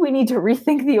also think we need to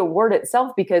rethink the award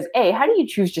itself because how do you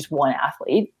choose just one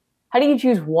athlete? How do you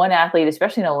choose one athlete,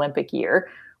 especially in an Olympic year?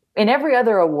 In every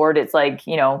other award, it's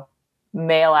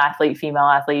male athlete, female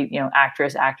athlete,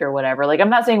 actress, actor, whatever. I'm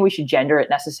not saying we should gender it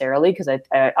necessarily because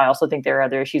I also think there are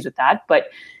other issues with that. But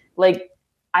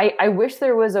I wish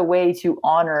there was a way to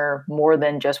honor more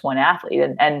than just one athlete.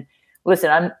 And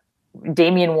listen,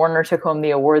 Damian Warner took home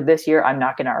the award this year. I'm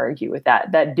not going to argue with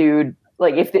that. That dude,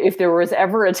 if there was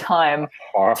ever a time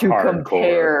to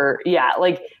compare,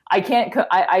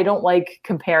 I don't like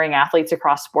comparing athletes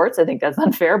across sports. I think that's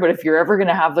unfair. But if you're ever going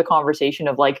to have the conversation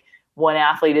of one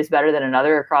athlete is better than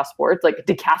another across sports,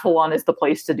 decathlon is the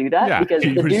place to do that because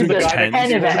the dude does 10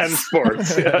 events. 10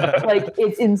 sports. Yeah.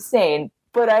 It's insane.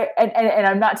 But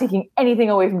I'm not taking anything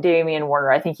away from Damian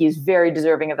Warner. I think he's very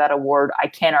deserving of that award. I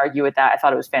can't argue with that. I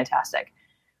thought it was fantastic.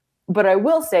 But I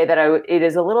will say that it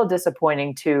is a little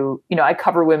disappointing to, I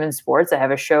cover women's sports. I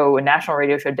have a national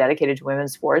radio show dedicated to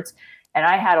women's sports. And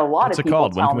I had a lot of people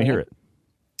What's it called? When can we hear it?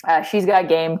 She's Got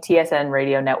Game, TSN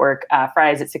Radio Network,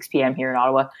 Fridays at 6 p.m. here in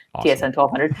Ottawa, awesome. TSN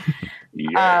 1200.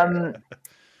 Yeah.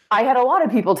 I had a lot of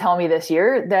people tell me this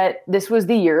year that this was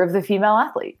the year of the female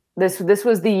athlete. This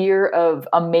was the year of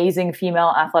amazing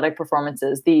female athletic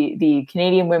performances. The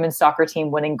Canadian women's soccer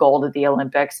team winning gold at the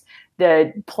Olympics,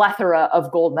 the plethora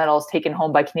of gold medals taken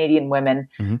home by Canadian women,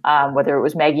 whether it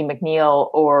was Maggie McNeil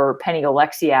or Penny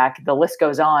Oleksiak, the list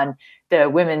goes on. The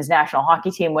women's national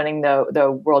hockey team winning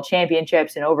the world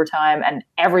championships in overtime and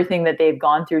everything that they've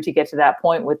gone through to get to that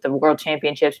point with the world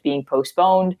championships being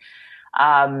postponed.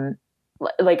 I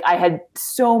had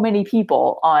so many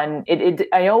people on it.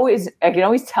 I can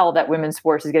always tell that women's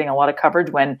sports is getting a lot of coverage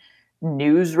when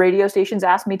news radio stations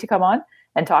ask me to come on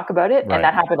and talk about it. Right. And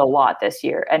that happened a lot this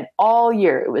year. And all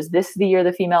year it was, this is the year of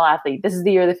the female athlete. This is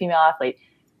the year of the female athlete.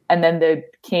 And then the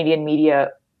Canadian Media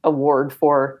Award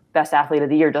for Best Athlete of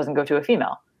the Year doesn't go to a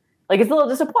female. It's a little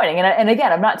disappointing. And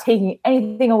again, I'm not taking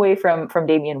anything away from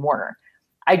Damian Warner.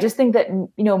 I just think that,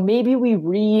 maybe we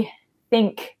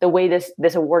rethink the way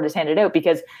this award is handed out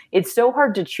because it's so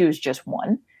hard to choose just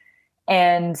one.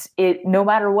 And no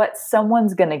matter what,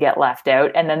 someone's going to get left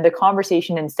out. And then the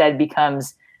conversation instead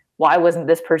becomes, why wasn't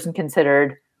this person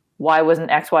considered? Why wasn't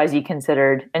XYZ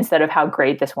considered? Instead of how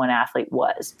great this one athlete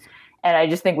was. And I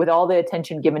just think with all the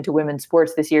attention given to women's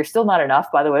sports this year, still not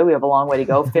enough, by the way, we have a long way to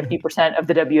go. 50% of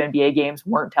the WNBA games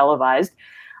weren't televised.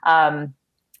 I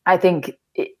think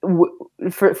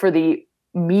for the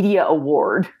media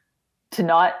award to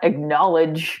not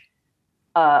acknowledge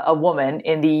a woman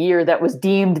in the year that was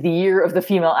deemed the year of the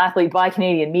female athlete by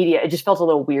Canadian media, it just felt a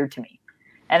little weird to me.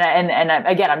 And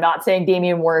again, I'm not saying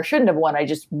Damian Warner shouldn't have won. I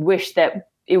just wish that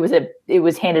it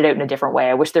was handed out in a different way.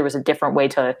 I wish there was a different way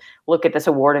to look at this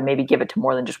award and maybe give it to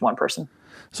more than just one person.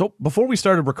 So before we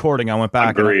started recording, I went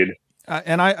back. Agreed.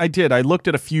 And I did. I looked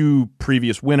at a few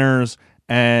previous winners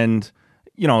and,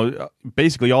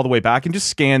 basically all the way back and just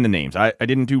scanned the names. I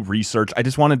didn't do research. I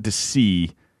just wanted to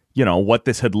see, what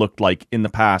this had looked like in the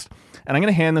past. And I'm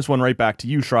going to hand this one right back to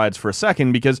you, Shrides, for a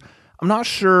second, because I'm not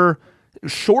sure,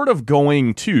 short of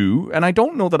going to, and I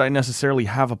don't know that I necessarily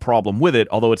have a problem with it,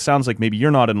 although it sounds like maybe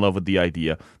you're not in love with the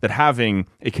idea that having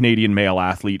a Canadian male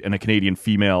athlete and a Canadian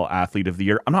female athlete of the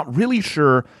year, I'm not really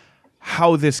sure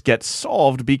how this gets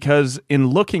solved, because in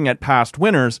looking at past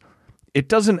winners, it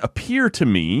doesn't appear to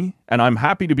me, and I'm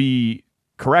happy to be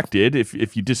corrected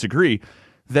if you disagree,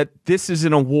 that this is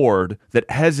an award that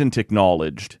hasn't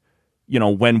acknowledged,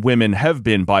 when women have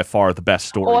been by far the best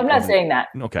story. Oh, I'm not saying that.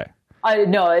 Okay.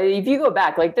 No, if you go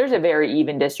back, there's a very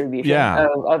even distribution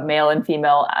of male and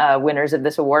female winners of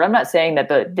this award. I'm not saying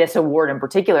that this award in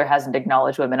particular hasn't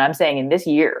acknowledged women. I'm saying in this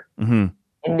year, in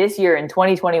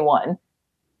 2021,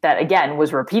 that again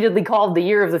was repeatedly called the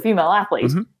year of the female athlete.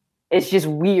 Mm-hmm. It's just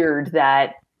weird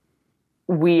that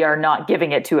we are not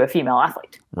giving it to a female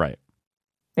athlete. Right.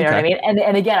 You know what I mean?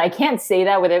 And again, I can't say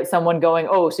that without someone going,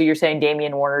 "Oh, so you're saying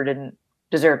Damian Warner didn't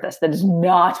deserve this?" That is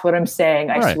not what I'm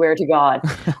saying. I swear to God.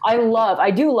 I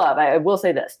will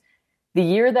say this. The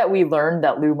year that we learned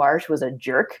that Lou Marsh was a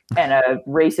jerk and a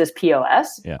racist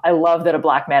POS, I love that a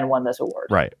black man won this award.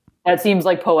 Right. That seems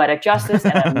like poetic justice,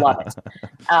 and I love it.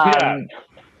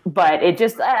 But it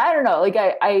just, I don't know.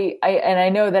 I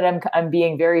know that I'm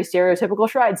being very stereotypical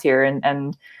Shrides here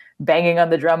and banging on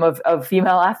the drum of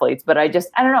female athletes, but I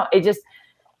don't know. It just,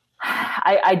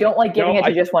 I don't like giving it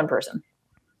to just one person.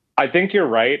 I think you're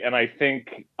right, and I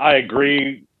think I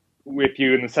agree with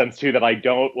you in the sense too that I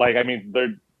don't like. I mean,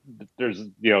 there's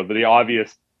the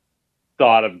obvious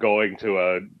thought of going to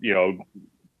a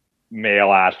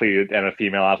male athlete and a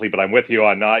female athlete, but I'm with you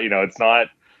on not. It's not.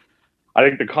 I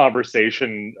think the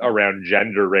conversation around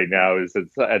gender right now is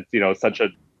such a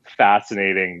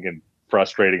fascinating and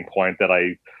frustrating point that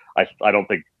I don't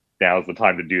think now is the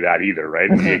time to do that either, right?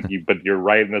 But you're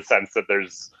right in the sense that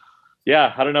there's.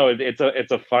 Yeah, I don't know.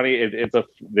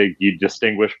 You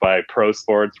distinguish by pro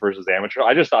sports versus amateur.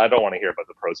 I don't want to hear about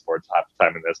the pro sports half the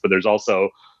time in this, but there's also,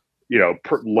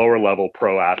 lower level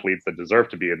pro athletes that deserve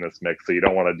to be in this mix. So you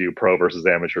don't want to do pro versus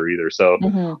amateur either. So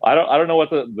I don't know what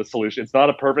the solution. It's not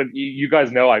a perfect. You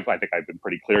guys know. I think I've been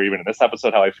pretty clear even in this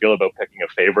episode how I feel about picking a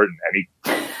favorite in any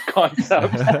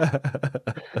concept.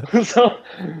 so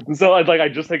I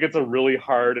just think it's a really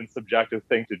hard and subjective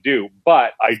thing to do.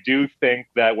 But I do think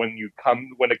that when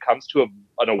it comes to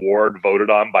an award voted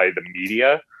on by the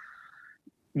media,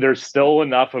 there's still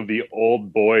enough of the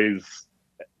old boys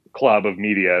club of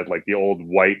media, like the old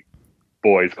white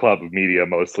boys club of media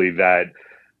mostly, that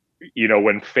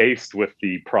when faced with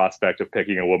the prospect of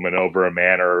picking a woman over a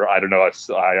man, or I don't know,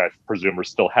 I presume are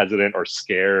still hesitant or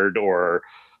scared or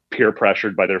peer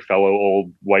pressured by their fellow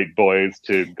old white boys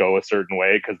to go a certain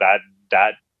way, because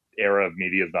that era of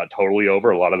media is not totally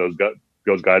over. A lot of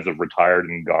those guys have retired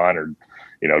and gone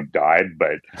or died,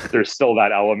 but there's still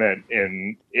that element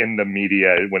in the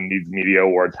media when these media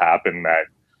awards happen that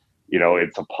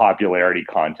it's a popularity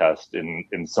contest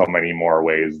in so many more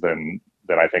ways than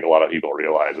I think a lot of people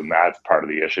realize. And that's part of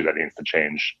the issue that needs to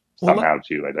change somehow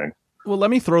too, I think. Well, let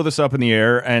me throw this up in the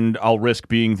air, and I'll risk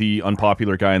being the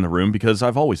unpopular guy in the room because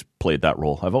I've always played that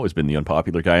role. I've always been the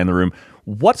unpopular guy in the room.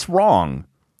 What's wrong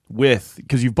with,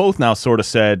 because you've both now sort of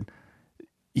said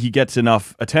he gets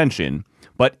enough attention,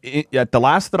 but at the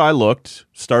last that I looked,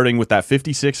 starting with that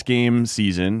 56 game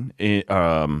season,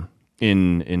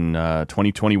 in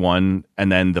 2021,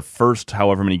 and then the first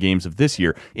however many games of this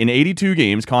year, in 82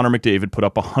 games, Connor McDavid put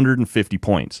up 150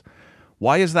 points.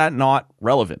 Why is that not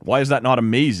relevant? Why is that not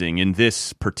amazing in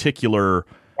this particular?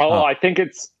 I think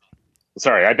it's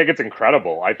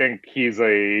incredible. I think he's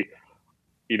a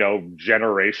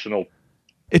generational.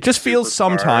 It just feels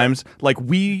sometimes like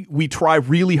we try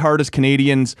really hard as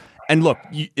Canadians. And look,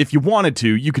 if you wanted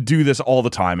to, you could do this all the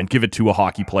time and give it to a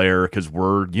hockey player because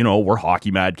we're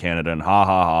hockey mad Canada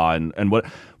and and what.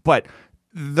 But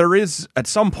there is at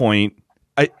some point,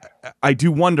 I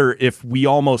do wonder if we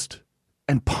almost,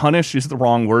 and punish is the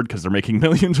wrong word because they're making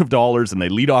millions of dollars and they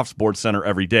lead off SportsCenter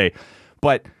every day.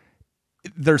 But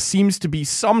there seems to be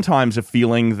sometimes a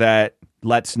feeling that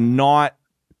let's not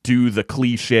do the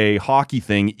cliche hockey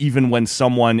thing, even when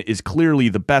someone is clearly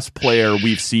the best player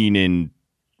we've seen in.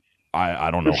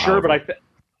 I don't know. Sure, but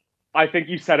I think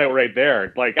you said it right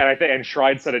there. And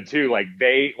Shride said it too. I'm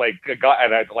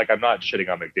not shitting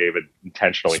on McDavid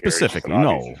intentionally specifically. Here.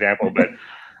 No example, but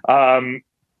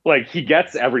he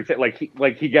gets everything.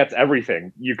 He gets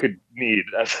everything you could need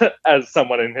as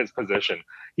someone in his position.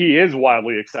 He is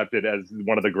widely accepted as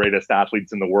one of the greatest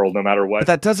athletes in the world, no matter what. But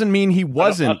that doesn't mean he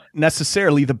wasn't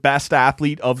necessarily the best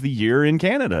athlete of the year in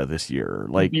Canada this year.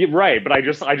 Right, but I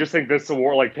just think this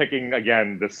award, picking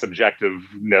again the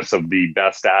subjectiveness of the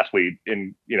best athlete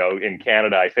in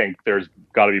Canada, I think there's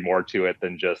got to be more to it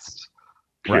than just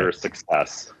pure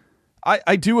success.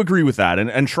 I do agree with that,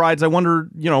 and Shrides, I wonder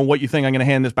what you think. I'm going to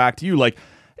hand this back to you.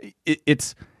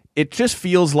 It just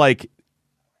feels like,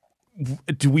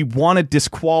 do we want to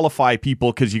disqualify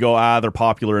people because you go, they're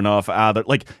popular enough?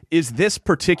 Is this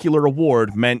particular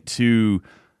award meant to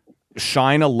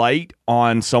shine a light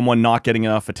on someone not getting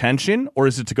enough attention, or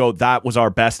is it to go, that was our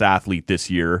best athlete this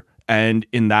year? And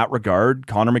in that regard,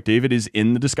 Connor McDavid is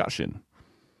in the discussion.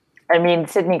 I mean,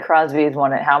 Sidney Crosby has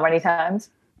won it how many times?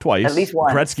 Twice. At least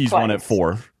once. Gretzky's won it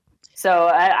 4. So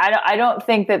I don't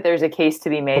think that there's a case to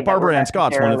be made. But Barbara Ann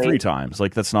Scott's won it 3 times.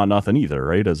 Like, that's not nothing either,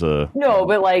 right? No,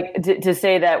 but like to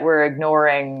say that we're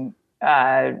ignoring,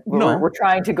 we're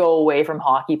trying to go away from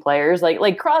hockey players.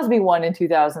 Like Crosby won in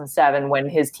 2007 when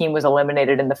his team was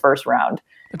eliminated in the first round.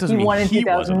 He won in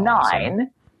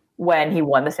 2009 when he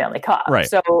won the Stanley Cup. Right.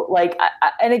 So like,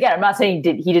 and again, I'm not saying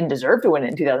he didn't deserve to win it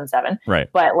in 2007. Right.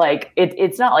 But like,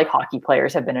 it's not like hockey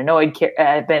players have been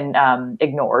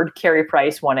ignored. Carey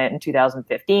Price won it in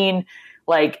 2015.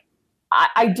 Like,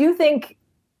 I do think,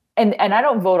 and I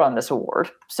don't vote on this award,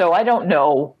 so I don't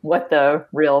know what the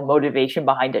real motivation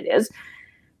behind it is.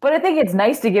 But I think it's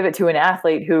nice to give it to an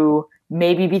athlete who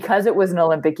maybe because it was an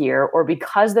Olympic year or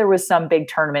because there was some big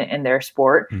tournament in their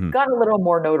sport, got a little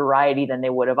more notoriety than they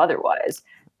would have otherwise.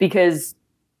 Because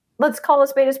let's call a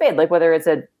spade, like whether it's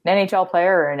an NHL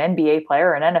player or an NBA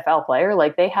player or an NFL player,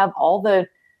 like they have all the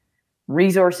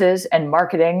resources and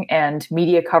marketing and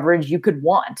media coverage you could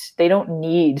want. They don't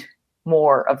need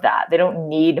more of that. They don't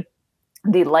need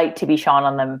the light to be shone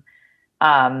on them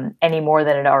any more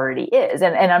than it already is.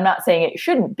 And I'm not saying it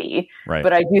shouldn't be, right.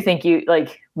 But I do think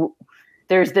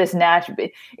there's this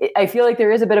I feel like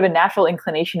there is a bit of a natural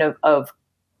inclination of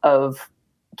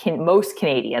most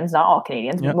Canadians, not all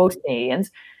Canadians, but most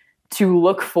Canadians, to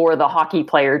look for the hockey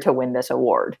player to win this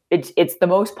award. It's the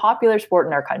most popular sport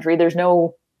in our country. There's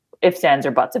no ifs, ands,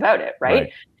 or buts about it,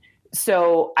 right?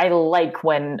 So I like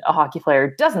when a hockey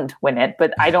player doesn't win it,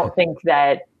 but I don't think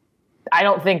that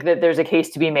there's a case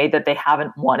to be made that they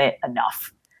haven't won it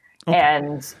enough.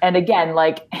 Okay. And again,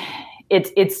 like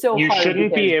it's so you hard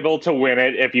shouldn't be able to win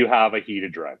it if you have a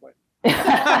heated driveway.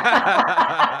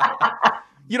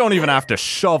 You don't even have to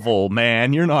shovel,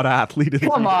 man. You're not athlete.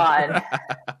 Come on.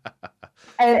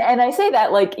 And I say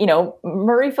that, like, you know,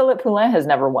 Marie-Philippe Poulin has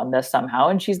never won this somehow,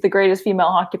 and she's the greatest female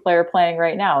hockey player playing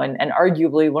right now, and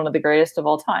arguably one of the greatest of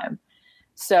all time.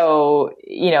 So,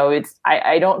 you know,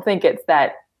 I don't think it's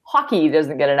that hockey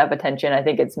doesn't get enough attention. I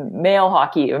think it's male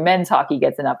hockey or men's hockey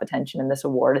gets enough attention in this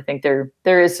award. I think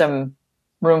there is some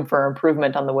room for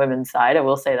improvement on the women's side. I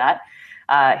will say that.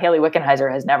 Haley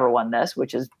Wickenheiser has never won this,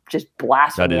 which is just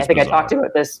blasphemy. I think bizarre. I talked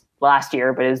about this last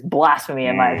year, but it's blasphemy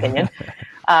in my opinion.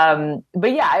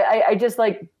 But yeah, I just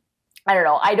like, I don't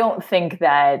know. I don't think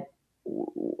that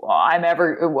I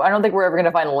don't think we're ever going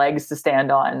to find legs to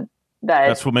stand on.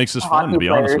 That's what makes this fun, to be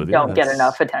honest with you. Don't get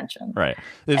enough attention. Right.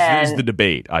 This is the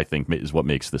debate, I think, is what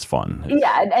makes this fun.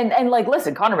 Yeah. And like,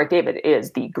 listen, Connor McDavid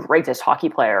is the greatest hockey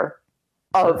player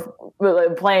of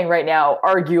playing right now,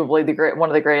 arguably one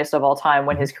of the greatest of all time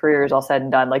when his career is all said and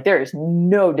done. Like, there is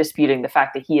no disputing the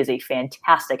fact that he is a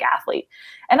fantastic athlete.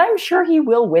 And I'm sure he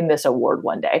will win this award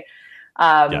one day.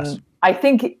 Yes. I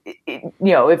think, you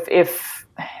know, if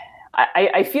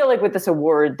I feel like with this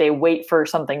award, they wait for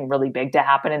something really big to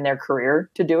happen in their career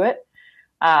to do it.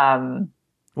 Well,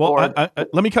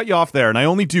 let me cut you off there. And I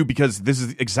only do because this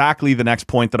is exactly the next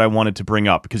point that I wanted to bring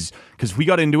up because we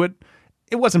got into it.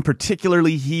 It wasn't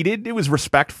particularly heated. It was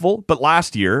respectful. But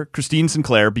last year, Christine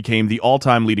Sinclair became the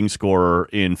all-time leading scorer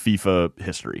in FIFA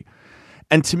history.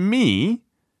 And to me,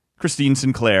 Christine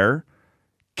Sinclair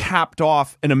capped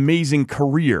off an amazing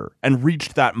career and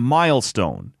reached that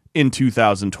milestone in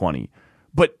 2020,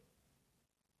 but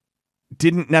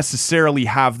didn't necessarily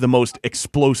have the most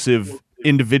explosive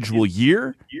individual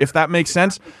year, if that makes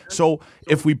sense. So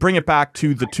if we bring it back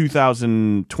to the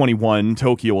 2021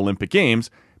 Tokyo Olympic Games,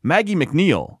 Maggie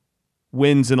McNeil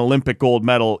wins an Olympic gold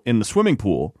medal in the swimming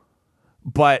pool,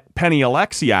 but Penny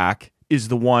Oleksiak is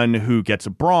the one who gets a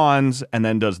bronze and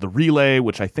then does the relay,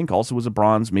 which I think also was a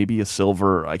bronze, maybe a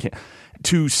silver,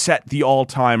 to set the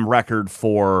all-time record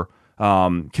for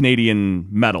Canadian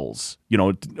medals, you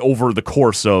know, over the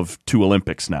course of 2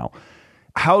 Olympics now.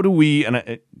 How do we,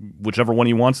 and whichever one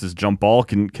he wants this jump ball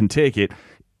can take it,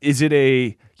 is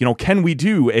it can we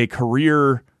do a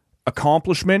career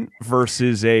accomplishment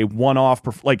versus a one-off?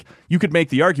 Like, you could make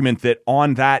the argument that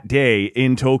on that day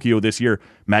in Tokyo this year,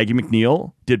 Maggie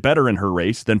McNeil did better in her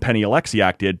race than Penny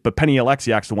Oleksiak did, but Penny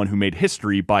Oleksiak's the one who made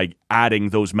history by adding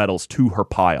those medals to her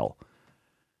pile.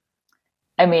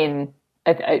 I mean,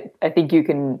 I think you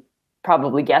can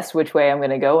probably guess which way I'm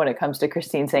going to go when it comes to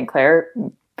Christine Sinclair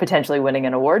potentially winning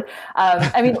an award.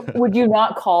 I mean, would you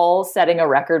not call setting a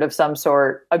record of some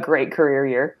sort a great career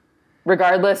year,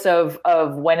 regardless of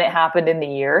when it happened in the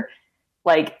year?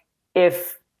 Like,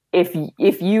 if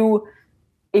you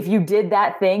did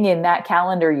that thing in that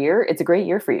calendar year, it's a great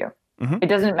year for you. It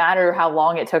doesn't matter how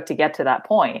long it took to get to that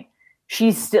point.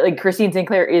 She's still, like, Christine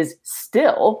Sinclair is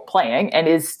still playing and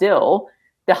is still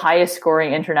the highest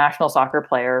scoring international soccer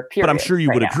player, period. But I'm sure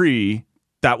you would agree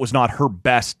that was not her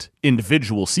best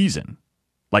individual season.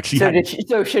 Like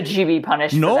so should she be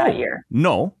punished for that year?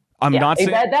 No, I'm not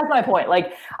saying that's my point.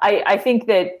 Like, I think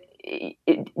that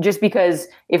just because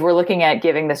if we're looking at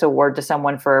giving this award to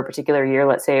someone for a particular year,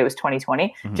 let's say it was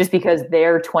 2020, just because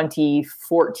their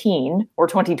 2014 or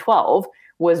 2012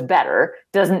 was better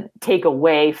doesn't take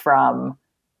away from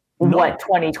what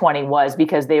 2020 was,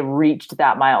 because they reached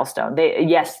that milestone.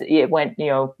 It went,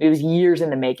 it was years in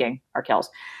the making, Arkels.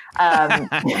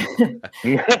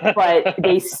 But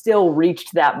they still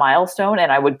reached that milestone,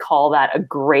 and I would call that a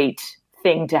great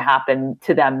thing to happen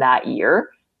to them that year.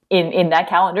 In that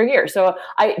calendar year. So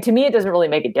to me, it doesn't really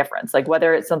make a difference. Like,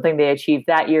 whether it's something they achieved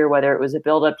that year, whether it was a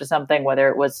build up to something, whether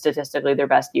it was statistically their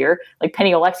best year, like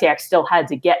Penny Oleksiak still had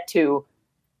to get to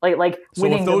like so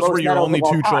winning. If those were your only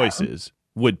two choices,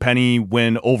 would Penny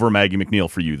win over Maggie McNeil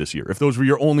for you this year? If those were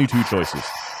your only two choices.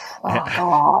 Oh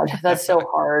God, that's so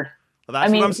hard. Well,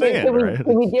 that's what I'm saying.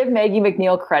 Can we give Maggie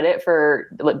McNeil credit for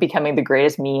becoming the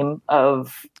greatest meme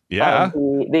of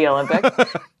the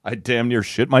Olympics? I damn near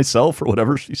shit myself or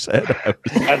whatever she said.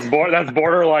 That's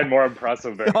borderline more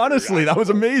impressive. Honestly, that was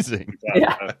amazing.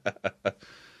 Yeah.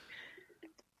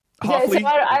 Hoffley, so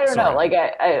I don't know. Like,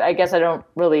 I guess I don't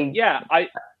really. Yeah,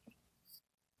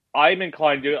 I'm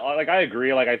inclined to I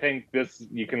agree. Like, I think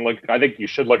you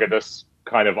should look at this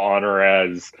kind of honor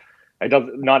as it does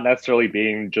not necessarily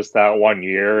being just that 1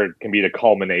 year. It can be the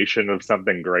culmination of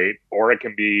something great, or it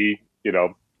can be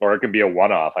or it can be a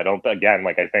one-off. I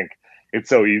think it's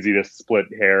so easy to split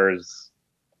hairs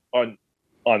on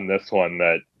this one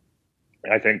that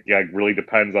I think it really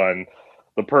depends on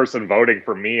the person voting.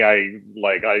 For me, I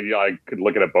could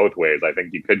look at it both ways. I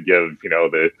think you could give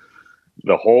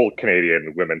the whole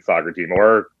Canadian women's soccer team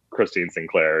or Christine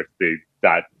Sinclair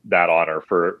that honor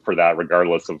for that,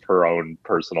 regardless of her own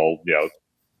personal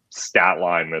stat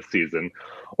line this season,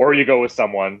 or you go with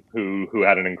someone who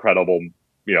had an incredible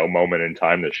moment in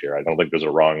time this year. I don't think there's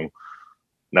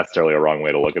necessarily a wrong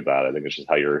way to look at that. I think it's just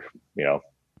how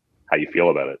how you feel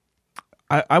about it.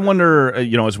 I wonder,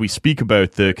 as we speak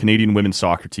about the Canadian women's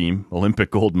soccer team,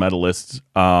 Olympic gold medalists,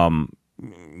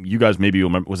 you guys maybe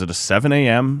remember, was it a 7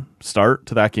 a.m. start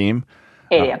to that game?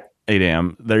 8 a.m. 8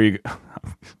 a.m. There you go.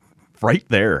 Right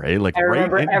there, eh? Like, I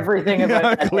remember everything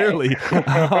about that clearly.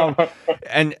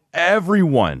 And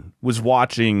everyone was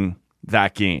watching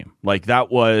that game. Like,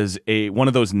 that was one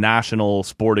of those national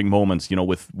sporting moments,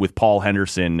 with Paul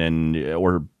Henderson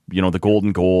or the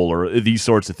golden goal or these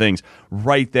sorts of things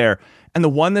right there. And the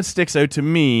one that sticks out to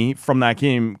me from that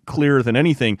game clearer than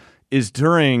anything is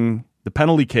during the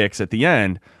penalty kicks at the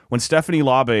end, when Stephanie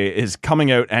Labe is coming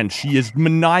out and she is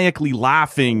maniacally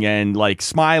laughing and like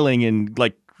smiling and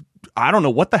like, I don't know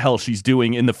what the hell she's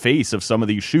doing in the face of some of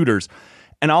these shooters.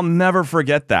 And I'll never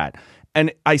forget that.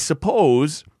 And I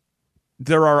suppose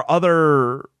there are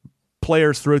other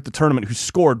players throughout the tournament who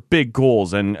scored big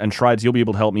goals, and Shrides, you'll be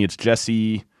able to help me. It's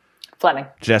Jessie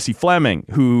Fleming,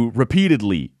 who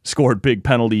repeatedly scored big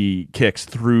penalty kicks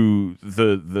through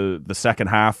the second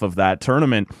half of that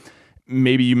tournament.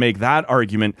 Maybe you make that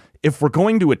argument. If we're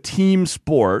going to a team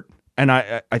sport, and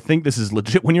I think this is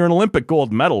legit, when you're an Olympic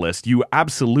gold medalist, you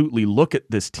absolutely look at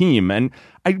this team, and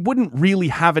I wouldn't really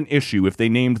have an issue if they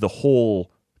named the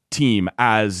whole team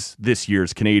as this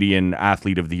year's Canadian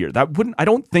Athlete of the Year. I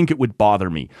don't think it would bother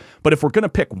me. But if we're going to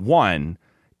pick one,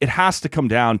 it has to come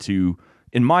down to,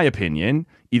 in my opinion,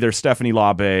 either Stephanie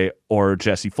Labe or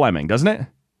Jessie Fleming, doesn't it?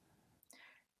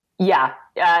 Yeah,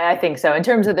 I think so. In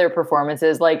terms of their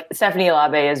performances, like, Stephanie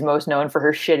Labe is most known for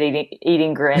her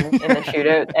shit-eating grin in the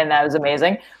shootout, and that was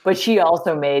amazing. But she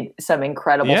also made some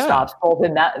incredible stops, both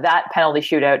in that penalty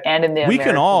shootout and in the We American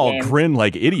can all game. Grin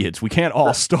like idiots. We can't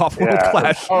all stop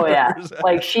world-class Oh, yeah.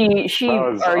 Like, she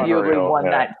arguably won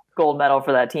that gold medal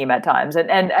for that team at times.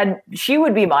 And she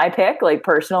would be my pick, like,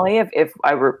 personally, if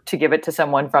I were to give it to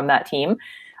someone from that team.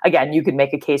 Again, you could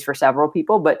make a case for several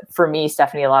people, but for me,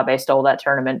 Stephanie Labe stole that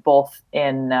tournament, both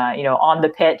in on the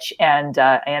pitch and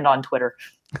on Twitter.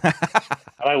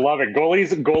 I love it.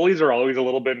 Goalies are always a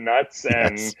little bit nuts,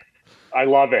 and yes. I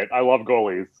love it. I love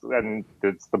goalies, and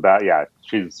it's the best. Yeah,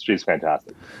 she's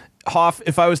fantastic. Hoff,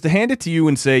 if I was to hand it to you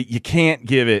and say you can't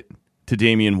give it to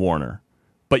Damian Warner,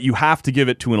 but you have to give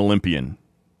it to an Olympian,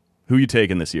 who are you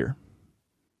taking this year?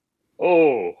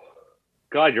 Oh.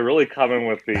 God, you're really coming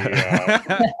with the...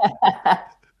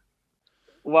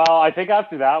 Well, I think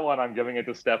after that one, I'm giving it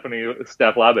to Steph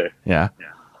Labe. Yeah.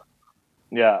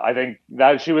 Yeah, I think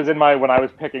that she was in my, when I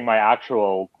was picking my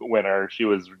actual winner, she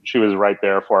was right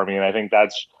there for me. And I think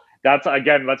that's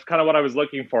again, that's kind of what I was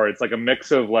looking for. It's like a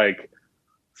mix of like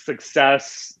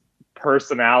success,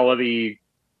 personality,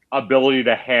 ability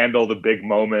to handle the big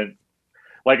moment.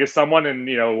 Like as someone in,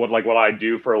 what I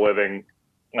do for a living,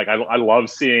 like I love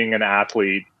seeing an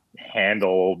athlete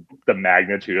handle the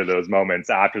magnitude of those moments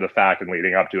after the fact and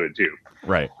leading up to it too.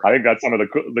 Right. I think that's some of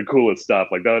the coolest stuff.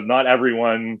 Like not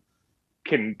everyone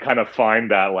can kind of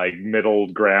find that like middle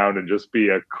ground and just be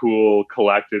a cool,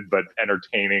 collected, but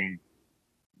entertaining,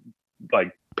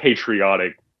 like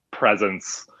patriotic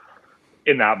presence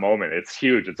in that moment. It's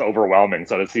huge. It's overwhelming.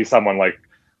 So to see someone like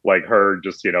her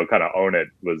just, kind of own it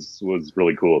was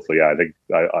really cool. So yeah, I think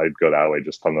I'd go that way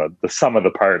just on the sum of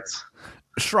the parts.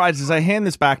 Strides, as I hand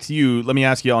this back to you, let me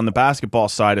ask you on the basketball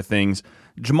side of things.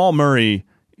 Jamal Murray,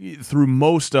 through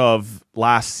most of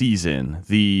last season,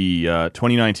 the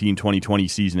 2019-2020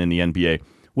 season in the NBA,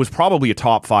 was probably a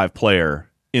top 5 player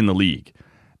in the league.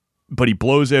 But he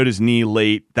blows out his knee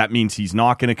late. That means he's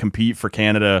not going to compete for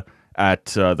Canada at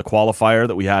the qualifier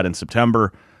that we had in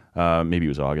September. Maybe it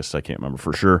was August, I can't remember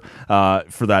for sure,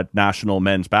 for that national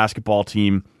men's basketball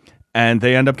team. And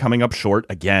they end up coming up short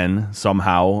again,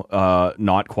 somehow,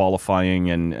 not qualifying.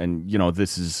 And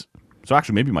this is... So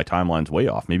actually, maybe my timeline's way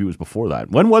off. Maybe it was before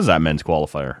that. When was that men's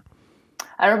qualifier?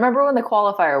 I don't remember when the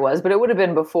qualifier was, but it would have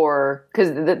been before,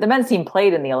 because the men's team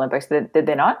played in the Olympics. Did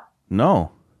they not?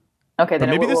 No. Okay, then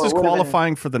maybe this is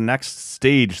qualifying for the next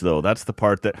stage, though. That's the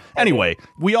part that... Anyway,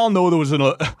 we all know there was a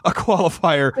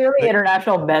qualifier. Clearly,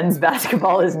 international men's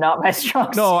basketball is not my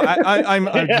strong suit. No, I'm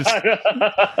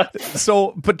just...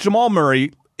 So, but Jamal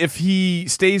Murray, if he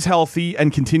stays healthy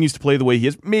and continues to play the way he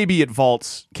is, maybe it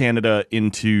vaults Canada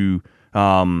into...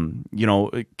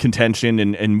 contention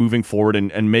and moving forward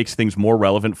and makes things more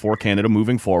relevant for Canada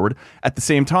moving forward. At the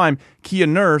same time, Kia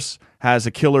Nurse has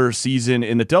a killer season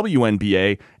in the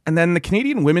WNBA, and then the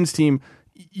Canadian women's team,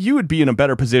 you would be in a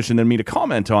better position than me to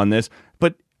comment on this,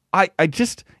 but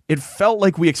it felt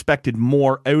like we expected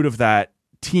more out of that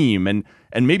team, and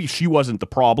maybe she wasn't the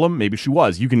problem, maybe she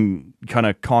was. You can kind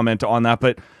of comment on that,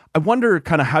 but I wonder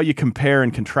kind of how you compare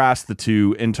and contrast the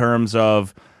two in terms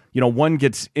of, one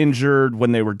gets injured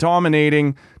when they were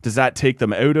dominating. Does that take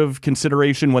them out of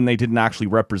consideration when they didn't actually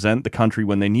represent the country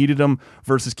when they needed them?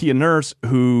 Versus Kia Nurse,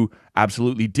 who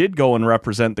absolutely did go and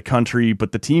represent the country,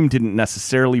 but the team didn't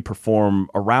necessarily perform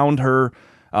around her.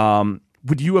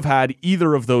 Would you have had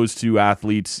either of those two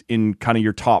athletes in kind of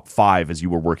your top 5 as you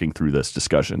were working through this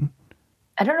discussion?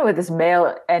 I don't know what this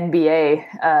male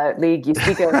NBA league you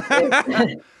speak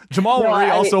of. Jamal Murray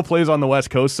also plays on the West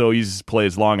Coast, so he's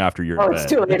plays long after you're in bed.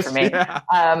 It's too late for me.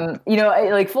 Yeah.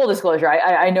 Like full disclosure,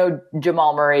 I know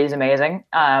Jamal Murray is amazing.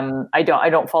 I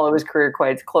don't follow his career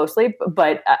quite as closely,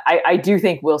 but I do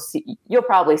think you'll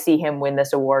probably see him win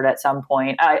this award at some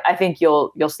point. I think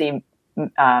you'll see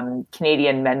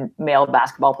Canadian male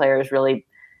basketball players really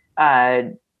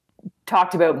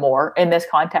talked about more in this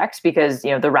context because, the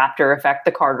Raptor effect,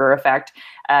 the Carter effect,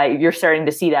 you're starting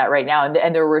to see that right now.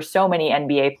 And there were so many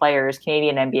NBA players,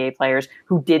 Canadian NBA players,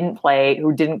 who didn't play,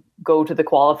 who didn't go to the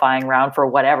qualifying round for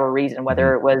whatever reason,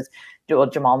 whether it was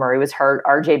Jamal Murray was hurt,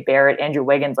 RJ Barrett, Andrew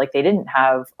Wiggins, like they didn't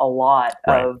have a lot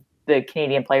of the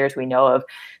Canadian players we know of.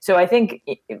 So I think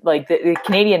like the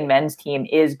Canadian men's team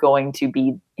is going to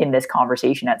be in this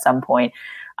conversation at some point.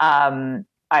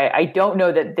 I don't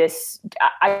know that this,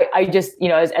 I just,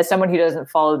 as someone who doesn't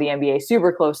follow the NBA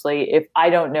super closely, if I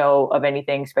don't know of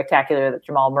anything spectacular that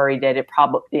Jamal Murray did, it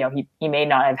probably, he may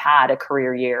not have had a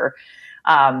career year.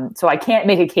 So I can't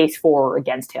make a case for or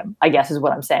against him, I guess is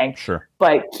what I'm saying. Sure.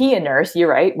 But Kia Nurse, you're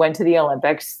right, went to the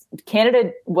Olympics.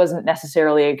 Canada wasn't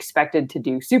necessarily expected to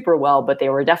do super well, but they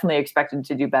were definitely expected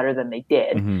to do better than they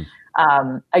did.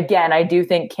 Mm-hmm. Again, I do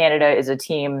think Canada is a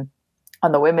team.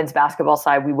 On the women's basketball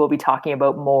side, we will be talking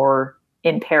about more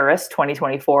in Paris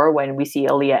 2024 when we see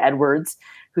Aaliyah Edwards,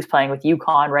 who's playing with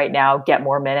UConn right now, get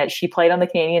more minutes. She played on the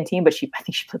Canadian team, but I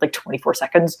think she played like 24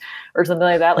 seconds or something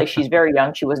like that. Like she's very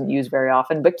young. She wasn't used very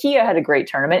often. But Kia had a great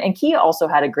tournament, and Kia also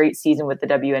had a great season with the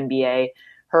WNBA.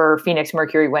 Her Phoenix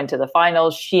Mercury went to the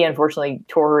finals. She unfortunately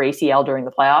tore her ACL during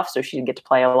the playoffs, so she didn't get to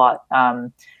play a lot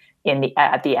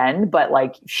at the end. But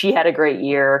like she had a great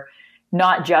year,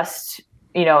 not just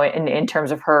in terms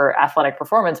of her athletic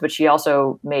performance, but she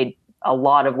also made a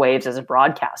lot of waves as a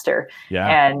broadcaster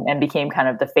and became kind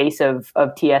of the face of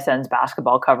TSN's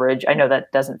basketball coverage. I know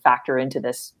that doesn't factor into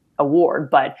this award,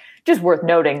 but just worth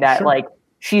noting that like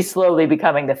she's slowly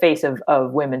becoming the face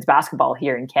of women's basketball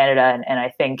here in Canada. And I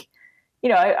think,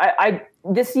 I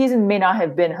this season may not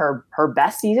have been her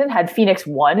best season. Had Phoenix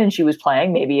won and she was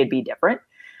playing, maybe it'd be different.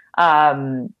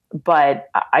 But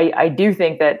I do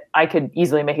think that I could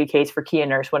easily make a case for Kia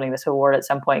Nurse winning this award at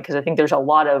some point, because I think there's a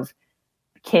lot of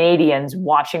Canadians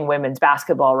watching women's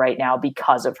basketball right now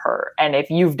because of her. And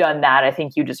if you've done that, I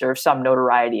think you deserve some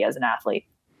notoriety as an athlete.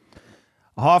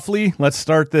 Hoffley, let's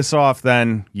start this off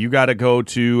then. You got to go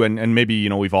to, and maybe,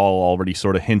 we've all already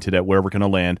sort of hinted at where we're going to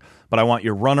land, but I want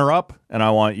your runner-up and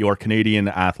I want your Canadian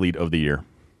Athlete of the Year.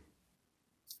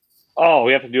 Oh,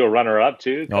 we have to do a runner-up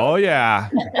too? Oh, yeah.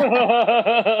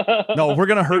 No, we're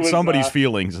going to hurt somebody's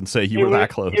feelings and say you were that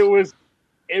close. It was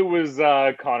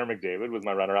Connor McDavid was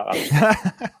my runner-up.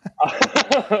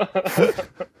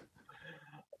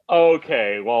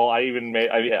 Okay, well, I even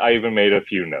made a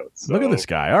few notes. So. Look at this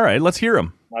guy. All right, let's hear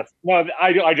him. No,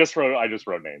 I just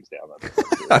wrote names down.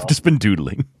 I've just been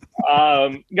doodling.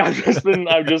 I've just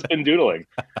been doodling.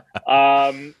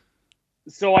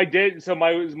 So I did. So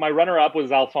my runner-up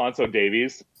was Alphonso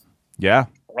Davies. Yeah.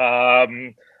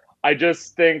 I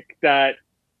just think that,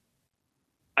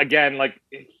 again, like,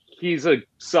 he's a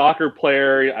soccer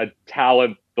player, a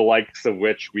talent the likes of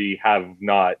which we have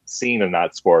not seen in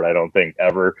that sport, I don't think,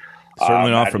 ever.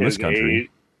 Certainly not from this country.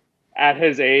 At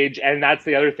his age, and that's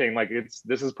the other thing. Like,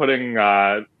 this is putting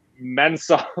men's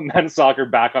soccer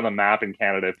back on the map in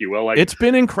Canada, if you will. Like, it's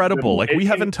been incredible. Like, we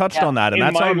haven't touched on that, and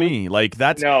that's on me. Like,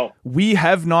 we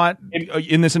have not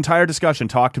in this entire discussion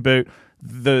talked about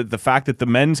the fact that the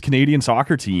men's Canadian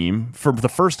soccer team, for the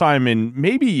first time in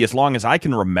maybe as long as I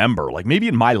can remember, like maybe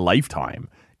in my lifetime,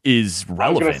 is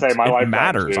relevant. It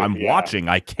matters. I'm watching.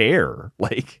 I care.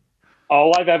 Like,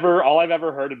 all I've ever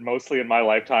heard, mostly in my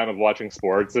lifetime of watching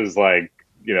sports, is like,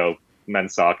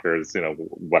 men's soccer is,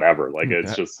 whatever. Like,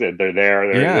 it's just, they're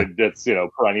there. It's,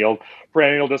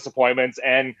 perennial disappointments.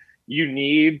 And you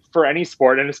need, for any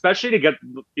sport, and especially to get,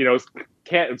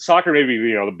 soccer may be,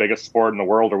 the biggest sport in the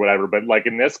world or whatever, but like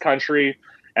in this country,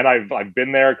 and I've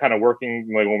been there kind of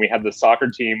working when we had the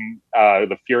soccer team,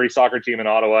 the Fury soccer team in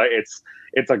Ottawa.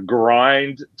 It's a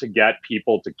grind to get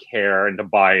people to care and to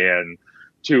buy in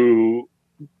to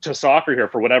soccer here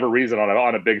for whatever reason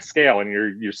on a big scale. And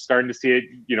you're starting to see it,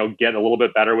 get a little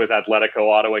bit better with Atletico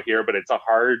Ottawa here, but it's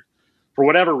for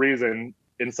whatever reason,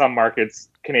 in some markets,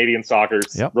 Canadian soccer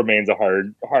remains a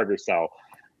harder sell.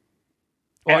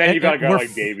 And then you got to go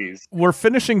like Davies. We're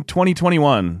finishing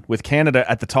 2021 with Canada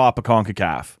at the top of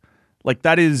CONCACAF. Like,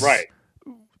 that is right.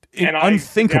 And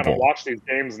unthinkable. I watch these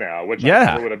games now, which I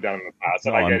never would have done in the past,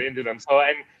 and I get into them. So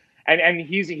and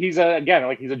he's a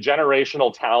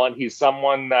generational talent. He's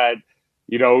someone that,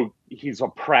 he's a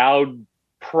proud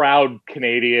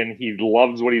Canadian. He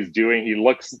loves what he's doing. He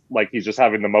looks like he's just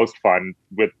having the most fun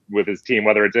with his team,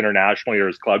 whether it's internationally or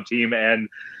his club team. And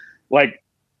like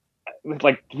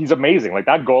he's amazing. Like,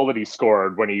 that goal that he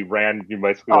scored when he ran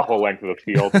basically the whole length of the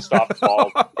field to stop the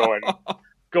ball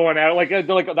going out, like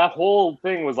that whole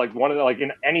thing was like one of the, like,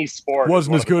 in any sport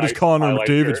wasn't as good as Connor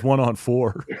McDavid's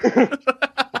 1-on-4.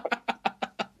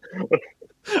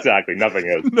 Exactly, nothing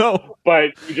is. No,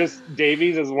 but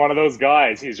Davies is one of those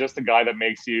guys. He's just a guy that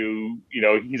makes you,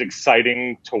 he's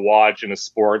exciting to watch in a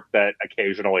sport that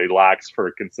occasionally lacks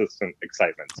for consistent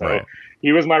excitement. So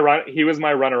he was my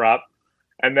runner-up.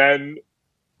 And then,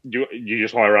 you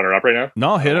just want to runner up right now?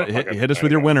 No, hit us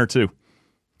with your winner too.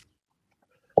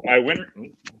 My winner,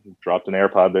 dropped an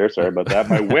AirPod there. Sorry about that.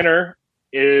 My winner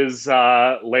is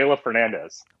Leylah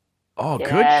Fernandez. Oh,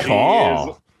 good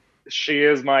call. She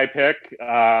is my pick.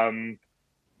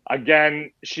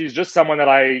 Again, she's just someone that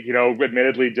I,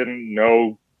 admittedly didn't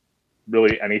know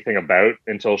really anything about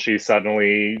until she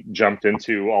suddenly jumped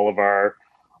into all of our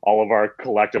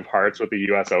collective hearts with the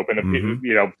U.S. Open,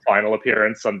 final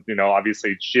appearance.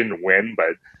 Obviously she didn't win,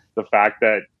 but the fact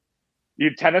that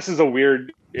tennis is a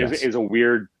weird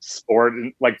sport,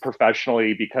 like,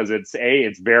 professionally, because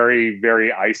it's very,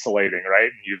 very isolating,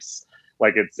 right?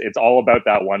 It's all about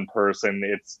that one person.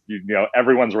 It's,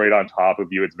 everyone's right on top of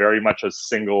you. It's very much a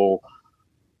single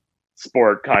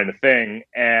sport kind of thing.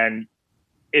 And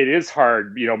it is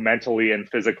hard, mentally and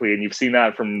physically. And you've seen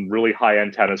that from really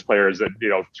high-end tennis players that,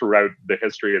 throughout the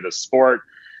history of the sport.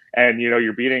 And,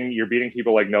 you're beating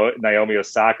people like Naomi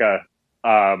Osaka,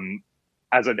 like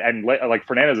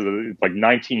Fernandez is like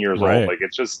 19 years old. Like,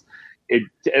 it's just,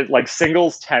 it like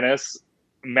singles tennis,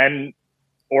 men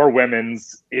or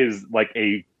women's, is like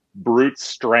a brute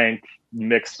strength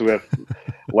mixed with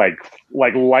like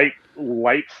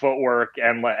light footwork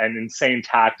and insane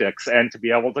tactics, and to be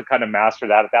able to kind of master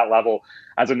that at that level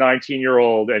as a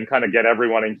 19-year-old and kind of get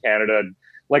everyone in Canada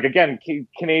like, again,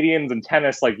 Canadians and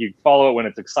tennis, like, you follow it when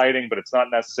it's exciting, but it's not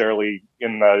necessarily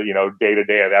in the, you know,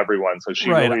 day-to-day of everyone. So she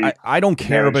really I don't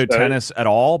care about tennis at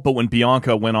all, but when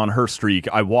Bianca went on her streak,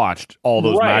 I watched all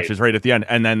those matches right at the end.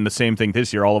 And then the same thing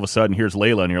this year, all of a sudden, here's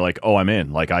Layla, and you're like, oh, I'm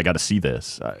in. Like, I got to see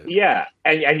this. Yeah,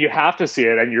 and you have to see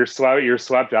it, and you're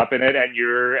swept up in it, and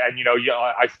you know,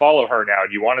 I follow her now,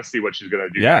 and you want to see what she's going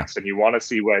to do next, and you want to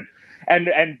see what, and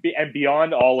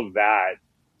beyond all of that,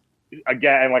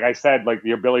 again, like I said, like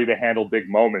the ability to handle big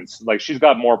moments, like she's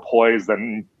got more poise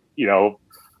than, you know,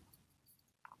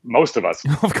 most of us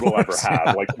will ever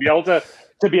have. Like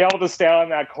to be able to stand on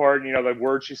that court, and, you know, the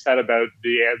word she said about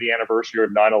the anniversary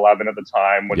of 9/11 at the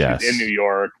time when she was in New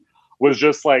York was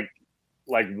just like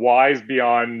wise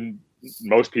beyond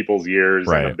most people's years,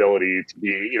 and ability to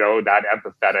be, you know, that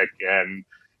empathetic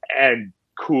and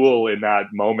cool in that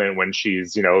moment when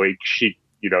she's, you know, she,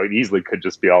 you know, it easily could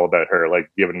just be all about her, like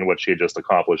given what she had just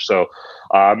accomplished. So,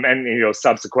 and, you know,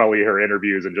 subsequently her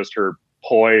interviews and just her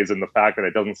poise and the fact that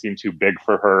it doesn't seem too big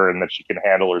for her and that she can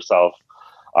handle herself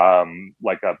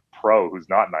like a pro who's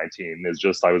not 19 is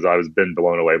just, I was been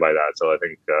blown away by that. So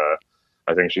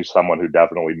I think she's someone who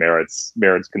definitely merits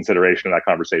consideration in that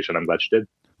conversation. I'm glad she did.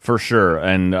 For sure.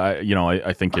 And, you know,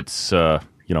 I think it's,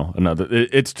 you know,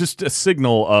 it's just a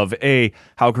signal of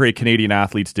how great Canadian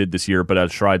athletes did this year, but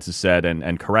as Shrides has said,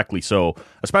 and correctly so,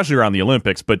 especially around the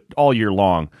Olympics, but all year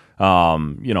long,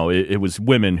 you know, it was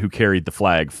women who carried the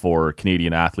flag for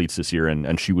Canadian athletes this year,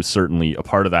 and she was certainly a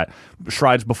part of that.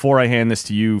 Shrides, before I hand this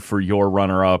to you for your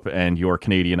runner-up and your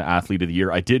Canadian Athlete of the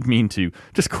Year, I did mean to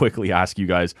just quickly ask you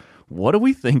guys, what do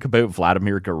we think about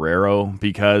Vladimir Guerrero?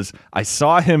 Because I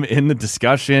saw him in the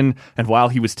discussion, and while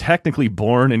he was technically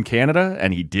born in Canada,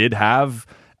 and he did have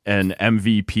an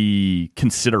MVP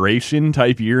consideration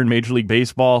type year in Major League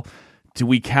Baseball, do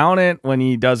we count it when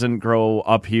he doesn't grow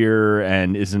up here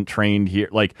and isn't trained here?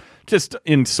 Like, just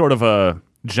in sort of a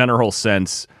general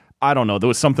sense, I don't know. There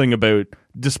was something about,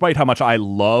 despite how much I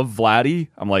love Vladdy,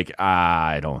 I'm like,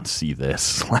 I don't see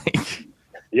this. Like...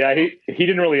 Yeah, he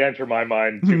didn't really enter my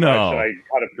mind too much. And I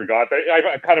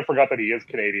kind of forgot that he is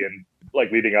Canadian, like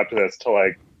leading up to this, to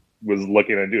like was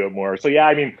looking into it more. So yeah,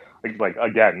 I mean, like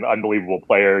again, unbelievable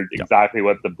player, exactly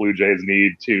what the Blue Jays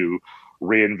need to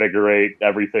reinvigorate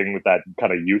everything with that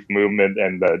kind of youth movement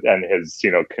and his, you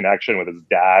know, connection with his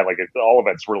dad. Like all of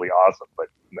it's really awesome. But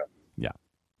no. Yeah.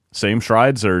 Same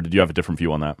Shrides, or did you have a different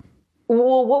view on that?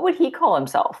 Well, what would he call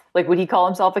himself? Like, would he call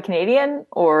himself a Canadian,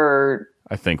 or?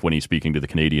 I think when he's speaking to the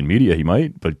Canadian media, he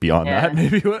might, but beyond that,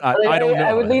 maybe I don't know.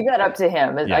 I would leave that up to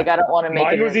him. Like, I don't want to make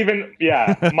mine was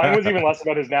even less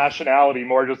about his nationality,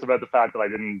 more just about the fact that I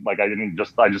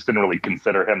just didn't really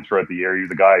consider him throughout the year. He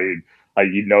was a guy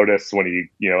you noticed when he,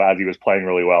 you know, as he was playing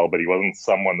really well, but he wasn't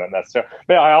someone that necessarily.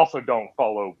 But I also don't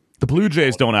follow. The Blue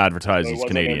Jays don't advertise he's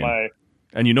Canadian,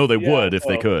 and you know they would if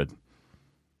they could.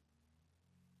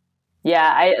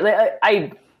 Yeah,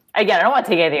 Again, I don't want to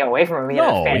take anything away from him.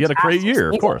 He had a great year,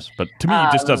 of course. But to me,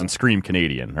 he just doesn't scream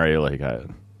Canadian, right? Like,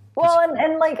 well,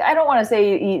 and like, I don't want to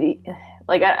say,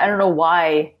 like, I don't know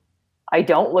why I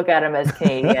don't look at him as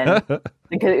Canadian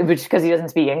because he doesn't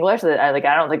speak English. I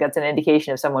don't think that's an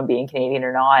indication of someone being Canadian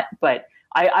or not. But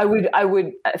I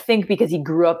would think because he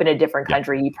grew up in a different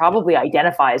country, he probably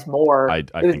identifies more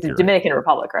with the Dominican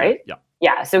Republic, right? Yeah.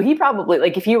 Yeah, so he probably,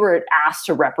 like, if he were asked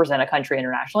to represent a country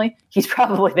internationally, he's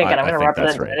probably thinking, I'm going to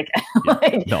represent Dominican.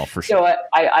 Right. No, for sure. So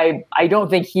I don't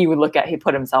think he would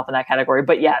put himself in that category.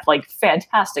 But yeah, like,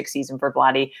 fantastic season for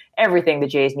Vladdy. Everything the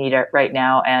Jays need right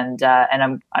now, and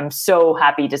I'm so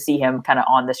happy to see him kind of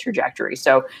on this trajectory.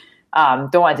 So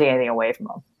don't want to take anything away from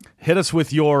him. Hit us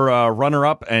with your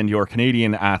runner-up and your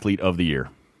Canadian Athlete of the Year.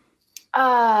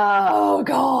 Oh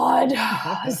God,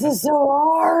 this is so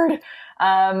hard.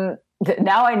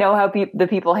 Now I know how the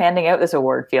people handing out this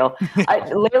award feel.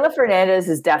 Layla Fernandez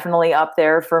is definitely up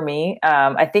there for me.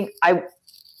 I think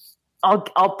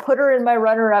I'll put her in my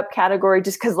runner-up category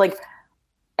just because, like,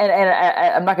 and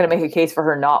I'm not going to make a case for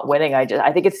her not winning.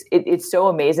 I think it's so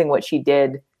amazing what she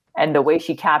did and the way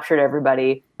she captured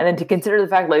everybody, and then to consider the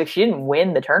fact, like, she didn't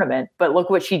win the tournament, but look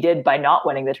what she did by not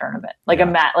winning the tournament. Like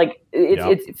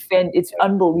it's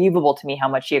unbelievable to me how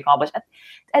much she accomplished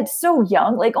at so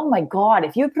young. Like, oh my God,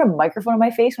 if you had put a microphone in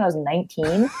my face when I was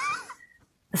 19,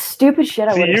 the stupid shit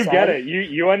I would have said. You get it.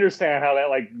 You understand how that,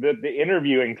 like, the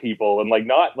interviewing people and, like,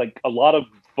 not like a lot of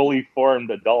fully formed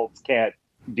adults can't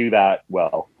do that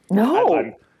well.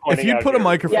 No. If you put a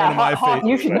microphone in my face,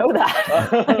 you should know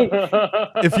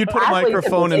that. If you put a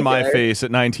microphone in my face at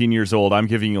 19 years old, I'm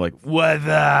giving you, like, what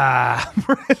the?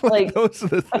 Right? Like, those are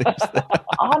the things.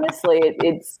 Honestly,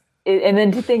 And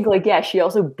then to think like, yeah, she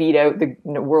also beat out the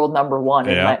world number 1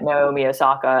 in Naomi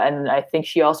Osaka. And I think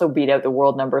she also beat out the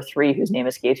world number 3, whose name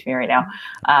escapes me right now,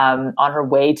 on her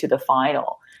way to the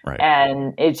final. Right.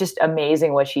 And it's just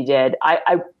amazing what she did.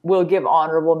 I will give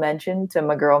honorable mention to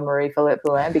my girl Marie-Philippe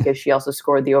Poulin because she also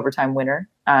scored the overtime winner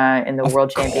in the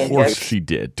World Championship. Of course she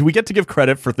did. Do we get to give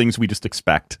credit for things we just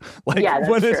expect? Like yeah,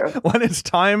 that's true. When it's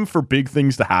time for big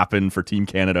things to happen for Team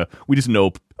Canada, we just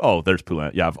know, oh, there's Poulin.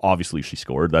 Yeah, obviously she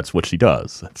scored. That's what she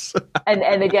does. That's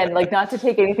and again, like not to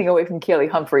take anything away from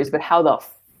Kaylee Humphries, but how the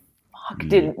fuck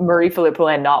did Marie-Philippe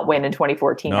Poulin not win in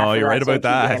 2014? No, you're right about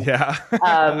that. Yeah.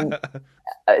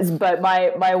 But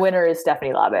my winner is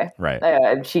Stephanie Labe.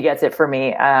 Right. She gets it for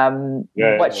me.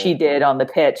 What she did on the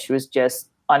pitch was just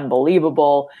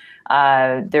unbelievable.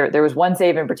 There was one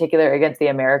save in particular against the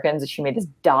Americans. She made this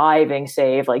diving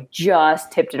save, like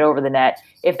just tipped it over the net.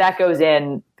 If that goes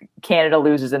in, Canada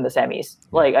loses in the semis.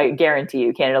 Like I guarantee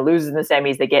you, Canada loses in the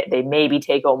semis. They maybe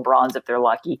take home bronze if they're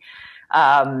lucky.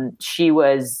 She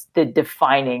was the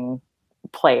defining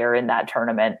player in that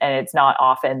tournament, and it's not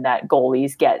often that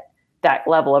goalies get that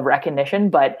level of recognition,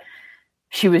 but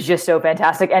she was just so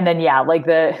fantastic. And then, yeah, like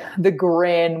the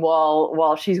grin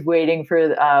while she's waiting for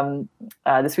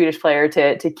the Swedish player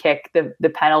to kick the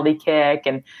penalty kick,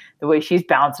 and the way she's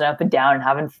bouncing up and down and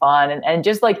having fun, and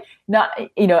just like not,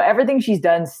 everything she's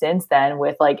done since then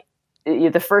with like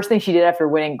the first thing she did after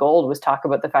winning gold was talk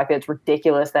about the fact that it's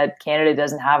ridiculous that Canada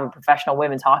doesn't have a professional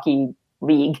women's hockey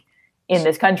league in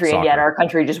this country, and yet our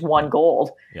country just won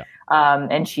gold. Yeah.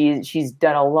 And she's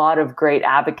done a lot of great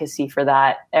advocacy for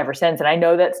that ever since. And I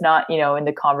know that's not, in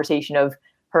the conversation of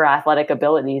her athletic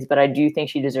abilities, but I do think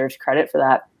she deserves credit for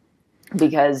that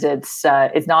because it's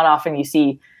not often you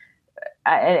see.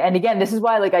 And again, this is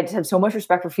why like I just have so much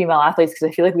respect for female athletes because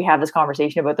I feel like we have this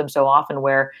conversation about them so often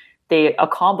where they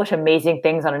accomplish amazing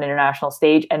things on an international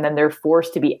stage and then they're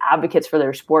forced to be advocates for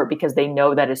their sport because they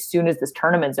know that as soon as this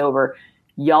tournament's over,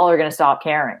 y'all are going to stop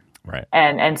caring. Right.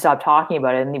 And stop talking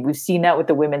about it. And we've seen that with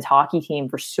the women's hockey team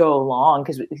for so long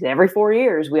because every 4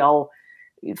 years we all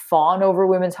fawn over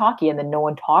women's hockey and then no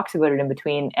one talks about it in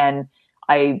between. And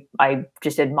I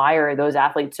just admire those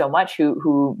athletes so much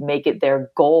who make it their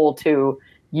goal to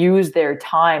use their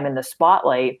time in the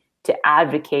spotlight to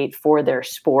advocate for their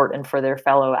sport and for their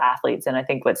fellow athletes. And I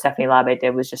think what Stephanie Labe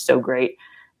did was just so great.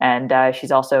 And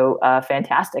she's also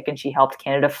fantastic. And she helped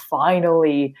Canada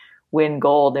finally win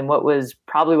gold in what was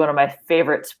probably one of my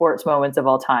favorite sports moments of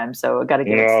all time. So I got to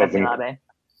give it to Stephanie Labe.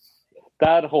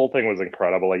 That whole thing was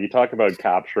incredible. Like you talk about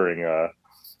capturing,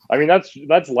 I mean, that's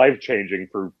life-changing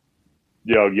for,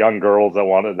 young girls that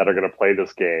are going to play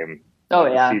this game. Oh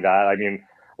yeah. See that. I mean,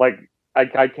 like I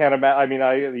can't imagine. I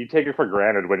mean, you take it for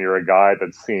granted when you're a guy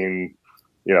that's seen,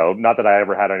 not that I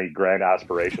ever had any grand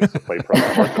aspirations to play pro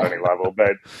sports at any level,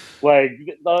 but like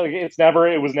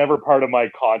it was never part of my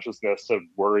consciousness to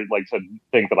worry, like to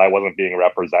think that I wasn't being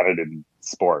represented in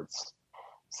sports.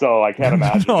 So I can't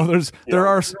imagine. No, there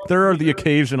are the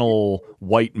occasional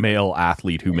white male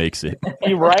athlete who makes it.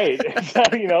 You're right. So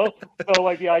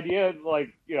like the idea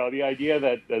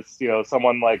that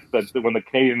someone like that when the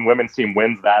Canadian women's team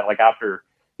wins that, like after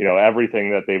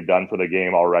everything that they've done for the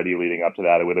game already leading up to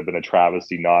that, it would have been a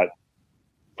travesty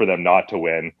for them not to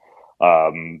win.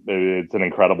 It's an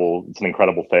incredible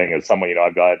thing. As someone,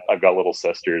 I've got little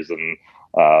sisters, and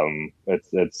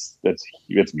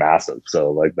it's massive.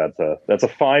 So like that's a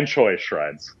fine choice,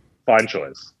 Shreds. Fine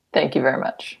choice. Thank you very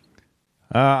much.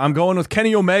 I'm going with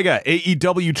Kenny Omega,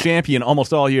 AEW champion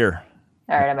almost all year.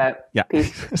 All right, I'm out. Yeah.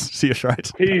 Peace. See you,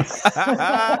 Shreds. Peace.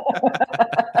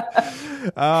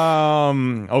 Okay,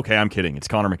 I'm kidding. It's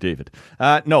Connor McDavid.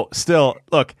 No, still,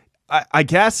 look, I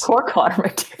guess. Poor Connor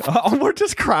McDavid. We're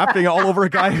just crapping all over a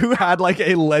guy who had like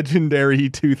a legendary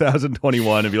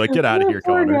 2021 and be like, get out of here,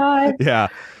 Connor. Guy. Yeah.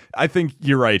 I think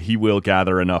you're right. He will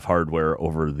gather enough hardware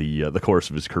over the course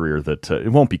of his career that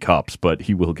it won't be cups, but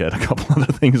he will get a couple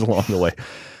other things along the way.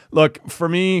 Look, for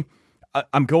me,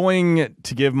 I'm going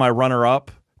to give my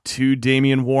runner-up to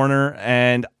Damian Warner,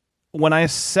 and when I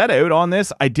set out on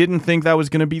this, I didn't think that was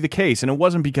going to be the case, and it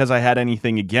wasn't because I had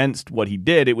anything against what he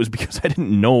did. It was because I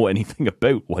didn't know anything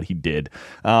about what he did.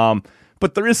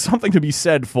 But there is something to be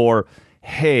said for,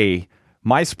 hey,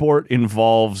 my sport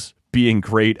involves being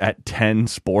great at 10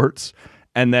 sports,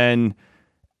 and then,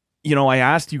 I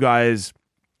asked you guys,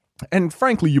 and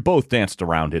frankly, you both danced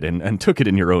around it and took it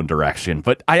in your own direction.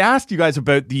 But I asked you guys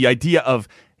about the idea of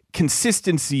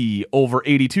consistency over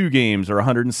 82 games or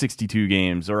 162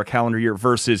 games or a calendar year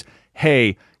versus,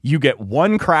 hey, you get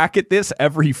one crack at this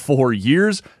every 4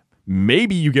 years.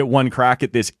 Maybe you get one crack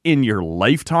at this in your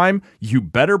lifetime. You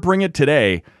better bring it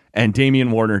today. And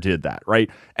Damian Warner did that, right?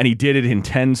 And he did it in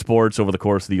 10 sports over the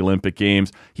course of the Olympic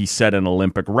Games. He set an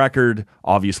Olympic record.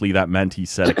 Obviously, that meant he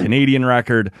set a Canadian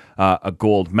record, a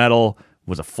gold medal,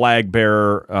 was a flag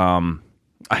bearer.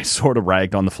 I sort of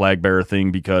ragged on the flag bearer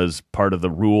thing because part of the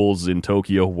rules in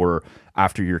Tokyo were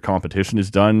after your competition is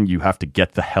done, you have to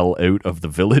get the hell out of the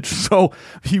village. So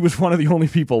he was one of the only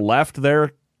people left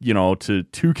there,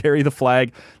 to carry the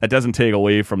flag. That doesn't take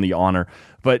away from the honor.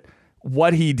 But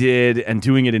what he did and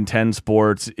doing it in 10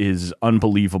 sports is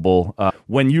unbelievable.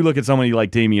 When you look at somebody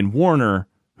like Damian Warner,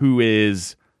 who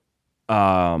is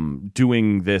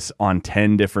doing this on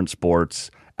 10 different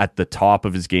sports at the top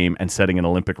of his game and setting an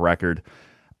Olympic record,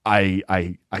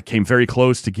 I came very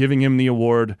close to giving him the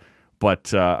award,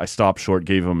 but I stopped short,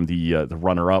 gave him the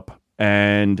runner-up.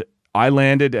 And I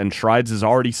landed, and Schreids has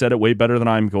already said it way better than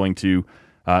I'm going to,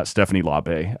 Stephanie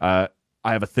Labe. I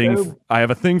have a thing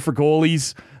for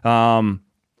goalies.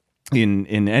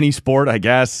 In any sport, I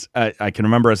guess. I can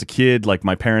remember as a kid, like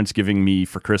my parents giving me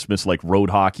for Christmas like road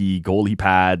hockey goalie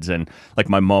pads, and like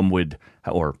my mom would,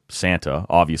 or Santa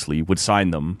obviously, would sign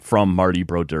them from Marty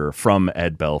Brodeur, from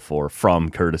Ed Belfour, from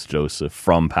Curtis Joseph,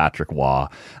 from Patrick Waugh.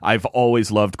 I've always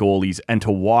loved goalies, and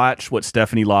to watch what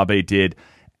Stephanie Labe did,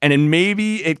 and then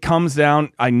maybe it comes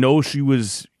down, I know she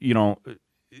was,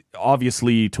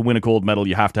 obviously to win a gold medal,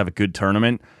 you have to have a good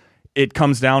tournament. It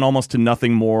comes down almost to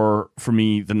nothing more for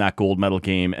me than that gold medal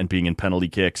game and being in penalty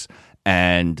kicks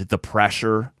and the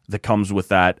pressure that comes with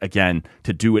that. Again,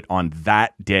 to do it on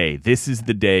that day. This is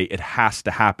the day it has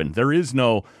to happen. There is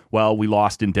no, well, we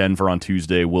lost in Denver on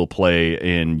Tuesday, we'll play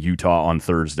in Utah on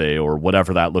Thursday or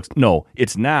whatever that looks. No,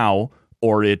 it's now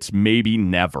or it's maybe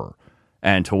never.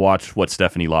 And to watch what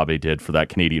Stephanie Labe did for that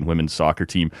Canadian women's soccer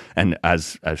team, and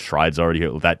as Schreids already,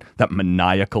 that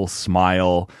maniacal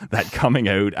smile, that coming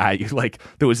out at you, like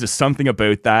there was just something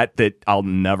about that I'll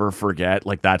never forget.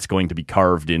 Like that's going to be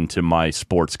carved into my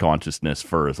sports consciousness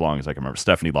for as long as I can remember.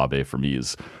 Stephanie Labe for me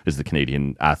is the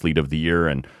Canadian Athlete of the Year,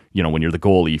 and when you're the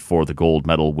goalie for the gold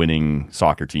medal winning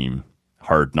soccer team,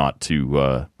 hard not to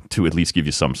at least give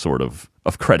you some sort of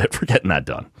credit for getting that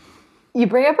done. You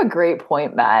bring up a great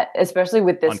point, Matt, especially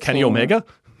with this on Kenny Omega.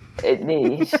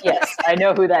 Yes, I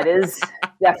know who that is.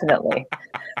 Definitely.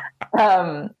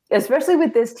 Especially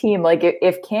with this team, like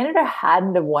if Canada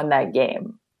hadn't have won that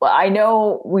game, well, I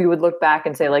know we would look back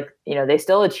and say, like, they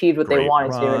still achieved what they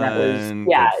wanted to, and that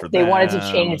was, they wanted to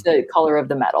change the color of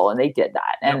the medal, and they did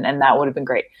that, and that would have been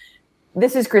great.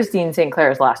 This is Christine St.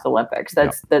 Clair's last Olympics.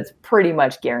 That's pretty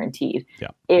much guaranteed.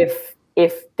 Yeah.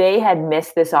 If they had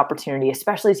missed this opportunity,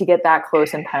 especially to get that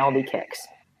close in penalty kicks,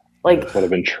 like it would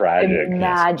have been tragic.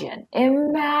 Imagine,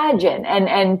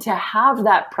 and to have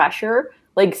that pressure,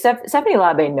 like Stephanie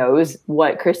Labe knows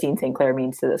what Christine St. Clair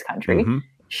means to this country. Mm-hmm.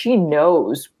 She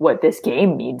knows what this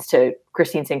game means to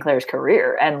Christine St. Clair's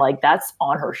career, and like that's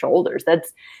on her shoulders.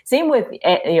 That's same with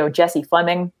Jessie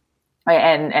Fleming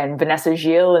and Vanessa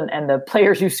Gilles and the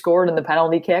players who scored in the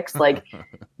penalty kicks. Like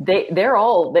they're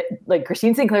all like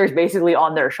Christine St. Clair is basically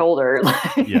on their shoulder.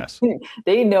 Yes.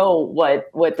 They know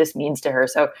what this means to her.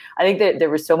 So I think that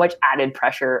there was so much added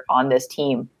pressure on this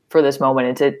team for this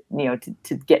moment, and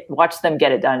to watch them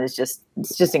get it done it's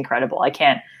just incredible.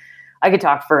 I could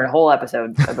talk for a whole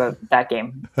episode about that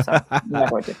game. So I'm not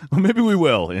going to. Well, maybe we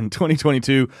will in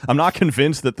 2022. I'm not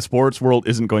convinced that the sports world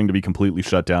isn't going to be completely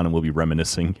shut down, and we'll be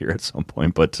reminiscing here at some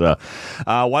point. But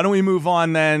why don't we move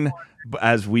on then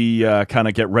as we kind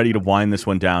of get ready to wind this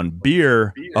one down?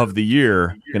 Beer of the year.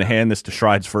 I'm going to hand this to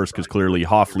Schreids first because clearly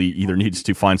Hoffley either needs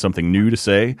to find something new to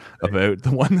say about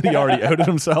the one that he already outed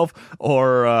himself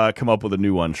or come up with a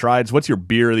new one. Schreids, what's your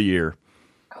beer of the year?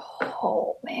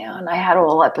 Oh man, I had a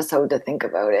whole episode to think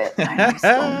about it.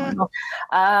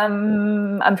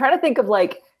 I'm trying to think of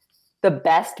like the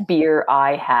best beer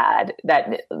I had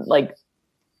that like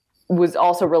was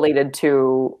also related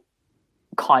to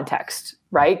context,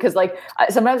 right? Because like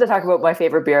sometimes I talk about my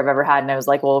favorite beer I've ever had, and I was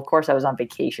like, well, of course I was on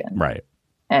vacation, right?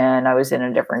 And I was in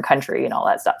a different country and all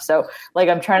that stuff. So like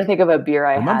I'm trying to think of a beer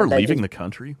I remember had leaving the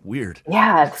country. Weird.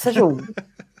 Yeah, it's such a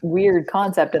weird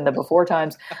concept in the before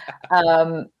times.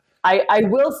 I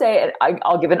will say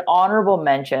I'll give an honorable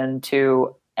mention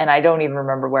to, and I don't even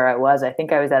remember where I was. I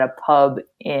think I was at a pub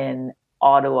in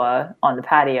Ottawa on the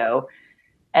patio,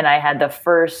 and I had the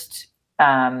first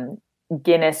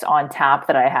Guinness on tap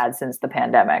that I had since the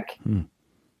pandemic.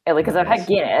 Because I've had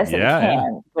Guinness in a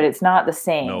can, but it's not the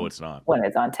same. No, it's not when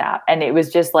it's on tap. And it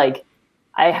was just like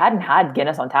I hadn't had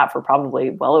Guinness on tap for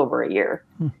probably well over a year,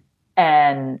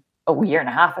 and a year and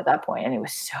a half at that point, and it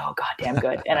was so goddamn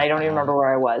good. And I don't even remember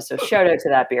where I was. So shout out to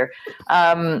that beer.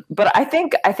 But I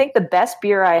think the best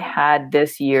beer I had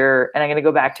this year, and I'm going to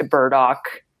go back to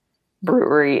Burdock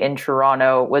brewery in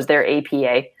Toronto was their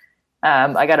APA.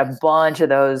 I got a bunch of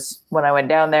those when I went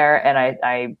down there, and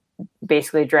I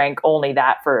basically drank only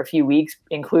that for a few weeks,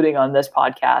 including on this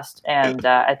podcast. And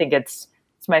I think it's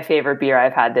my favorite beer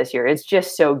I've had this year. It's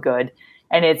just so good.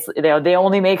 And it's, they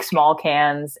only make small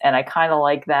cans, and I kind of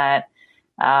like that.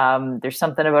 There's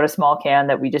something about a small can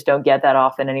that we just don't get that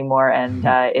often anymore. And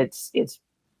it's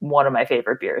one of my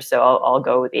favorite beers. So I'll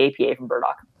go with the APA from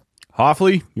Burdock.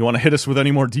 Hoffley, you want to hit us with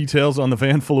any more details on the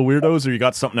Van Full of Weirdos, or you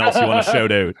got something else you want to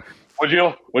shout out? Would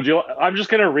you? I'm just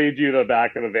going to read you the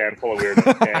back of the Van Full of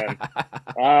Weirdos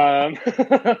can.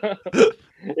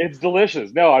 It's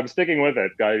delicious. No, I'm sticking with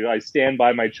it. I stand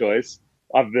by my choice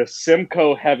of the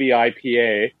Simcoe Heavy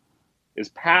IPA. Is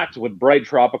packed with bright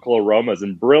tropical aromas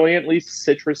and brilliantly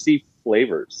citrusy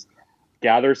flavors.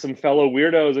 Gather some fellow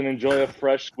weirdos and enjoy a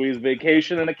fresh squeezed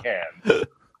vacation in a can.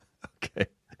 Okay.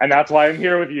 And that's why I'm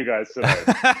here with you guys tonight.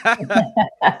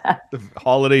 The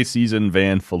holiday season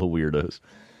Van Full of Weirdos.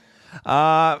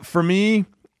 For me,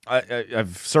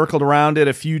 I've circled around it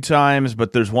a few times,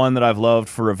 but there's one that I've loved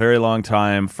for a very long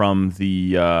time from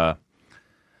the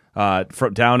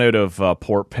down out of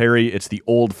Port Perry. It's the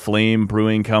Old Flame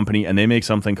Brewing Company, and they make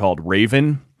something called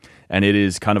Raven, and it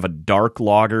is kind of a dark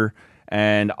lager.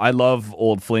 And I love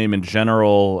Old Flame in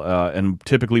general, and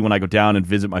typically when I go down and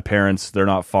visit my parents, they're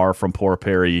not far from Port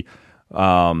Perry.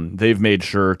 They've made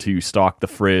sure to stock the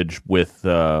fridge with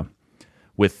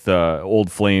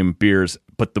Old Flame beers.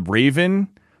 But the Raven,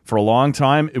 for a long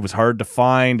time, it was hard to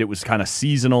find. It was kind of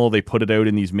seasonal. They put it out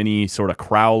in these mini sort of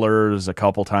crowlers a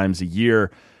couple times a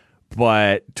year.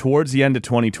 But towards the end of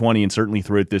 2020, and certainly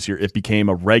throughout this year, it became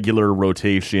a regular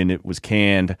rotation. It was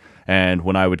canned. And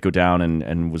when I would go down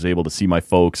and was able to see my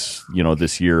folks,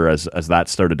 this year as that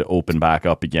started to open back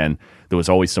up again, there was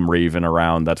always some Raven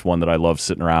around. That's one that I love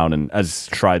sitting around. And as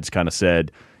Strides kind of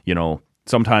said,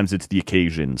 sometimes it's the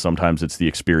occasion, sometimes it's the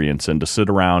experience, and to sit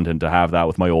around and to have that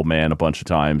with my old man a bunch of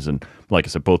times. And like I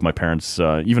said, both my parents,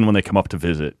 even when they come up to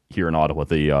visit here in Ottawa,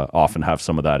 they often have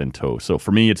some of that in tow. So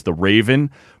for me, it's the Raven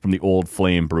from the Old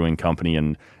Flame Brewing Company,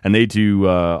 and they do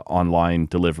online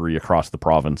delivery across the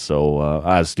province. So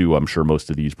as do, I'm sure,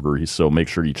 most of these breweries. So make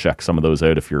sure you check some of those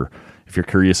out if you're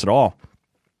curious at all.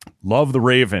 Love the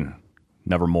Raven,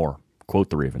 nevermore. Quote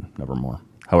the Raven, nevermore.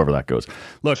 However that goes.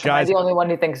 Look, guys. Am I the only one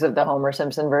who thinks of the Homer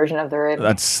Simpson version of the Raven?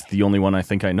 That's the only one I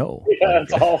think I know. Yeah,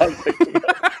 that's all I'm thinking of.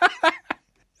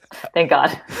 Thank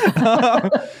God.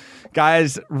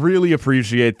 Guys, really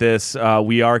appreciate this.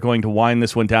 We are going to wind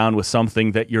this one down with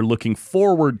something that you're looking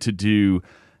forward to doing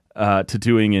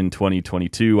in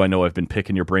 2022. I know I've been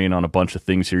picking your brain on a bunch of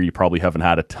things here. You probably haven't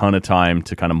had a ton of time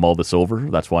to kind of mull this over.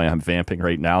 That's why I'm vamping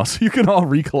right now, so you can all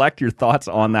recollect your thoughts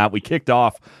on that. We kicked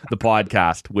off the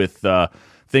podcast with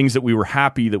things that we were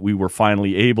happy that we were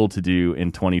finally able to do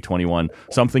in 2021.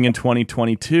 Something in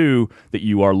 2022 that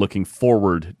you are looking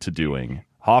forward to doing.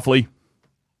 Hoffley?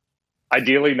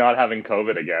 Ideally not having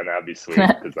COVID again. That'd be sweet,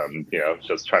 because I'm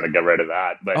just trying to get rid of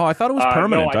that. But I thought it was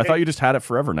permanent. No, I thought you just had it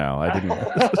forever now. I didn't.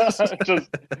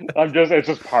 It's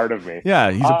just part of me.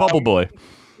 Yeah, he's a bubble boy.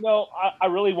 No, I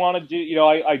really want to do.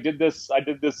 I did this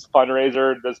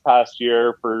fundraiser this past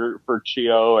year for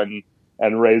CHEO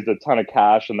and raised a ton of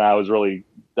cash, and that was really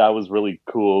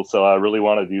cool. So I really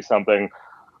want to do something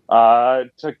to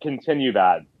continue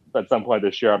that at some point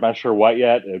this year. I'm not sure what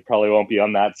yet. It probably won't be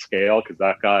on that scale, because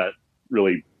that got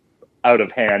really out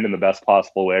of hand in the best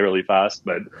possible way really fast.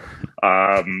 But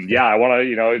I want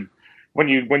to, when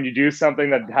you do something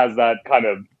that has that kind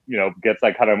of, gets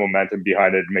that kind of momentum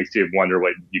behind it, it makes you wonder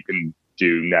what you can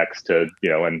do next to,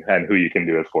 and who you can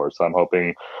do it for. So I'm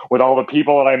hoping with all the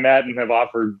people that I met and have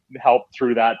offered help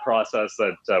through that process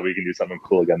that we can do something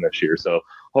cool again this year. So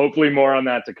hopefully more on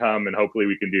that to come, and hopefully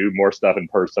we can do more stuff in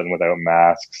person without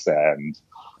masks. And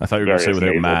I thought you were going to say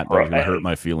without Matt. That was going to hurt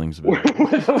my feelings a bit.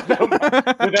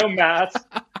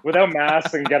 without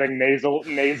masks and getting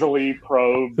nasally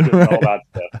probed and all that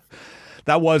stuff.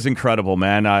 That was incredible,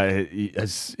 man.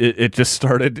 It just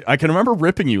started. I can remember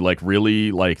ripping you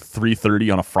really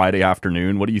 3:30 on a Friday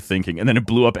afternoon. What are you thinking? And then it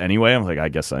blew up anyway. I'm like, I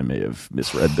guess I may have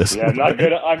misread this. Yeah,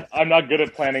 I'm not good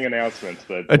at planning announcements,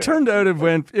 but it turned out it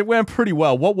went pretty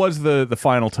well. What was the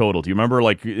final total? Do you remember?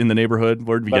 In the neighborhood,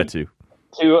 where did we get to?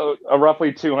 To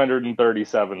roughly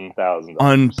 237,000.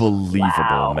 Unbelievable,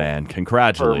 wow. Man!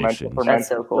 Congratulations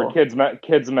for kids'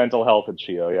 mental health at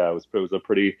CHEO. Yeah, it was a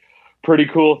pretty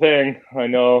cool thing. I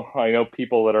know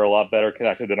people that are a lot better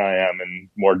connected than I am and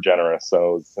more generous.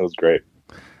 So it was great.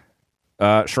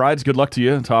 Shrides, good luck to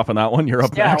you. Top on that one. You're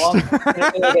up next. Well,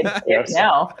 yes.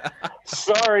 Now.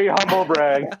 Sorry, humble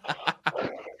brag.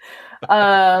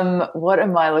 What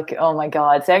am I looking? Oh my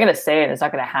God. See, I'm going to say it. It's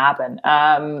not going to happen.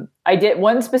 I did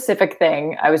one specific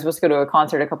thing. I was supposed to go to a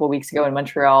concert a couple of weeks ago in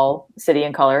Montreal, City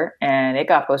and Color, and it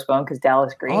got postponed because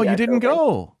Dallas Green. Oh, you didn't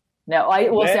go? No, I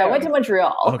went to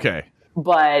Montreal. Okay.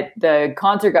 But the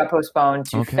concert got postponed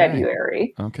to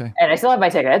February. Okay. And I still have my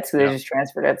tickets because they just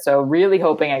transferred it. So really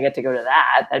hoping I get to go to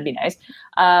that. That'd be nice.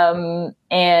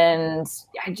 And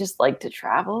I just like to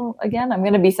travel again. I'm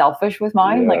going to be selfish with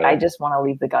mine. Like, I just want to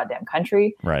leave the goddamn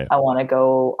country. Right. I want to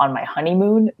go on my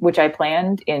honeymoon, which I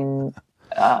planned in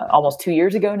almost 2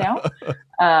 years ago now.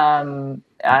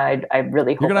 I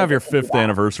really hope you're gonna have your 5th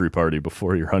anniversary party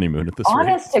before your honeymoon at this rate.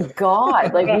 Honest to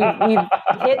God, like we've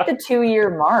hit the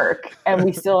 2-year mark and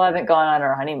we still haven't gone on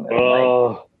our honeymoon.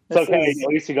 Oh, it's okay. At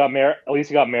least you got married. At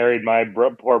least you got married. My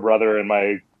poor brother and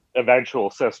my eventual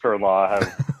sister-in-law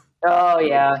have. Oh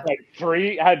yeah,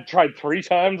 had tried 3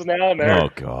 times now. And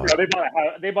oh God,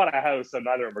 they bought a house, so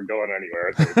neither of them are going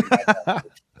anywhere.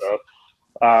 So,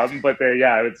 but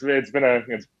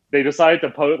they decided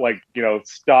to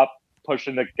stop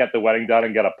pushing to get the wedding done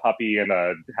and get a puppy and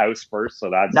a house first. So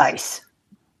that's nice.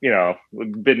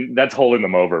 That's holding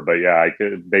them over. But yeah,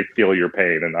 they feel your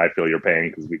pain and I feel your pain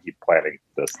because we keep planning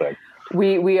this thing.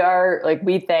 We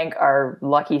thank our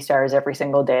lucky stars every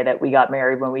single day that we got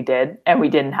married when we did, and we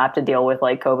didn't have to deal with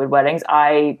COVID weddings.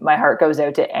 My heart goes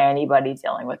out to anybody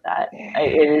dealing with that.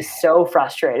 It is so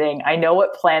frustrating. I know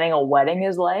what planning a wedding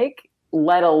is like,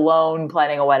 let alone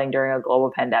planning a wedding during a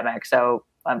global pandemic. So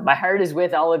my heart is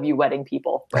with all of you wedding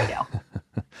people right now.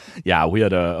 Yeah, we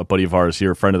had a buddy of ours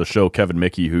here, a friend of the show, Kevin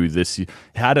Mickey, who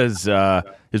had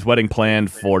his wedding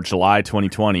planned for July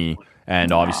 2020,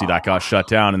 and obviously that got shut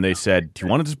down. And they said, "Do you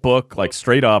want to just book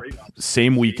straight up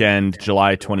same weekend,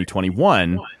 July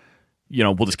 2021?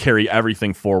 We'll just carry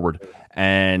everything forward."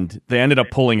 And they ended up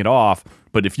pulling it off.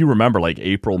 But if you remember,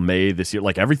 April, May this year,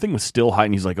 everything was still high,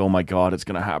 and he's like, "Oh my God, it's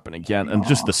going to happen again." And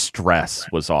just the stress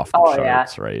was off the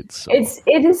charts, right? So,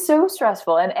 it is so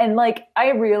stressful. And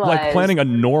I realize planning a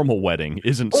normal wedding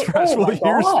isn't stressful.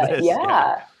 Here's this.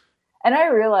 Yeah. And I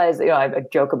realize, I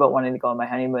joke about wanting to go on my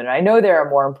honeymoon. And I know there are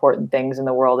more important things in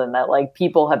the world, and that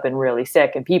people have been really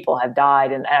sick and people have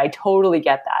died. And I totally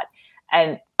get that.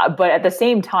 But at the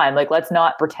same time, let's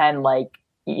not pretend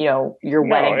your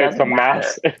wedding doesn't matter.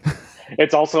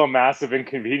 It's also a massive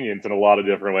inconvenience in a lot of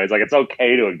different ways. It's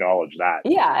okay to acknowledge that.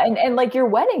 Yeah, and your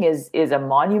wedding is a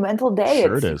monumental day.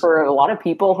 Sure it is. For a lot of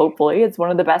people, hopefully, it's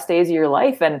one of the best days of your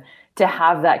life. And to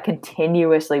have that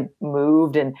continuously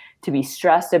moved and to be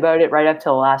stressed about it right up to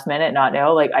the last minute, not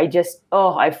know,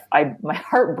 my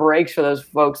heart breaks for those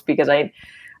folks because I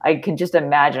can just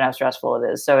imagine how stressful it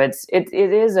is. So it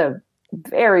is a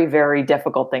very, very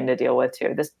difficult thing to deal with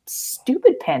too. This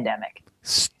stupid pandemic.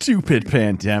 Putting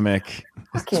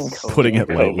it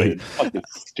lightly.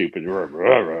 Stupid. I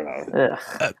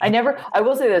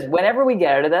will say this, whenever we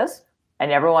get out of this, I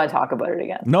never want to talk about it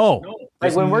again. No.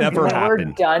 When we're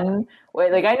done,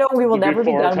 I know we will never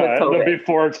be done with COVID. It'll be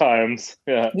 4 times.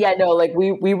 Yeah. Yeah, no,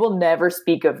 we will never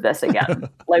speak of this again.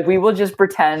 We will just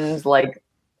pretend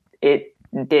it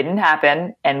didn't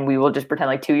happen, and we will just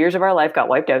pretend 2 years of our life got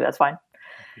wiped out. That's fine.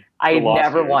 I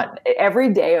never want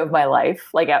every day of my life,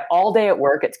 all day at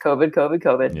work, it's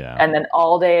COVID. Yeah. And then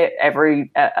all day,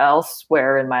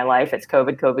 elsewhere in my life, it's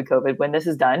COVID. When this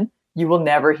is done, you will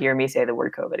never hear me say the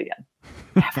word COVID again.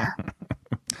 Never.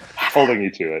 Holding you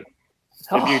to it.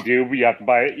 If you do, you have to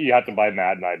buy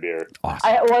Matt and I beer. Awesome.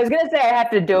 I was going to say I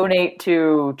have to donate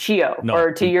to Chio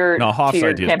or to your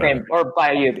campaign or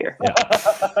buy you a beer.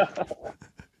 Yeah.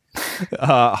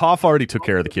 Hoff already took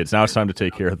care of the kids. Now it's time to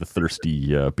take care of the thirsty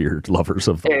beer lovers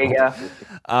of the world. There you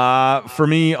go. For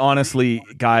me, honestly,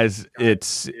 guys,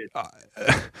 it's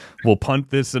we'll punt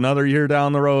this another year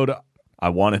down the road. I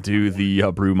want to do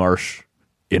the Brew Marsh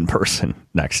in person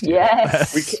next year.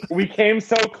 Yes. We came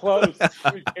so close.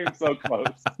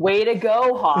 Way to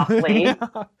go, Hoffley. Yeah.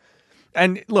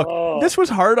 And look, this was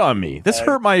hard on me. This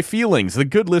hurt my feelings. The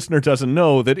good listener doesn't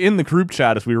know that in the group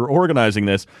chat as we were organizing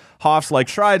this, Hoff's like,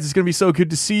 "Shrides, it's going to be so good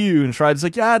to see you." And Shrides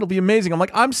like, "Yeah, it'll be amazing." I'm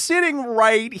like, "I'm sitting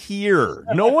right here."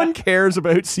 No one cares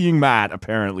about seeing Matt,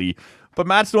 apparently. But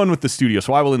Matt's the one with the studio,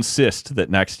 so I will insist that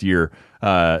next year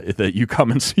that you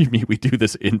come and see me. We do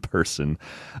this in person.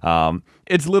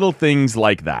 It's little things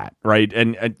like that, right?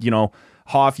 And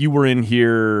Hoff, you were in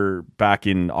here back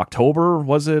in October,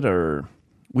 was it? Or...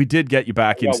 We did get you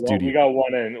back in studio. We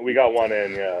got one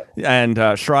in, yeah. And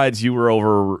Shrides, you were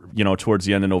over, towards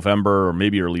the end of November or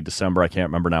maybe early December. I can't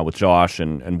remember now with Josh,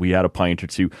 and we had a pint or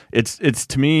two. It's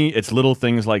to me, it's little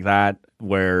things like that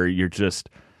where you're just,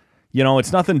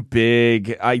 it's nothing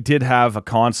big. I did have a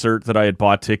concert that I had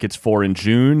bought tickets for in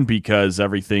June because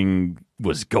everything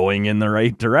was going in the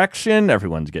right direction.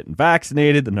 Everyone's getting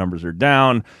vaccinated. The numbers are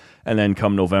down. And then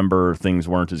come November, things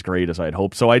weren't as great as I had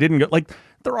hoped. So I didn't go. Like,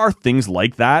 there are things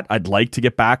like that. I'd like to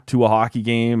get back to a hockey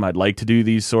game. I'd like to do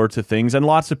these sorts of things. And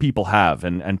lots of people have.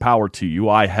 And power to you.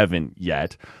 I haven't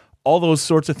yet. All those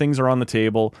sorts of things are on the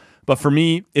table. But for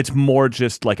me, it's more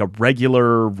just like a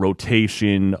regular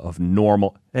rotation of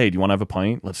normal. Hey, do you want to have a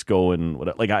pint? Let's go. And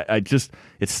like, I just,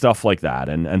 it's stuff like that.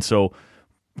 And so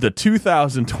the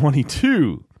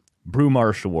 2022 Brew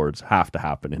Marsh Awards have to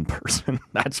happen in person.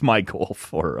 That's my goal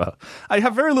for. I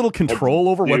have very little control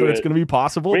over whether it's going to be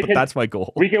possible, but that's my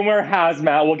goal. We can wear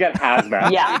hazmat. We'll get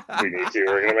hazmat. Yeah, we need to.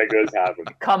 We're going to make this happen.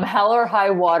 Come hell or high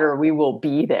water, we will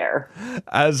be there.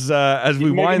 As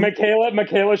we wind,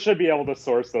 Michaela should be able to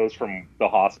source those from the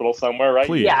hospital somewhere, right?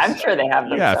 Please. Yeah, I'm sure they have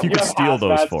them. Yeah, if you could steal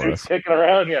those for us. Kicking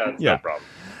around, yeah, no problem.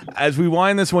 As we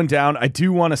wind this one down, I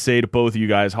do want to say to both of you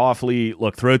guys, Hoffley,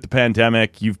 look, throughout the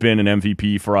pandemic, you've been an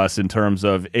MVP for us in terms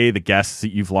of, the guests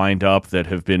that you've lined up that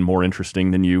have been more interesting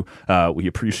than you. We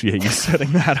appreciate you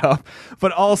setting that up.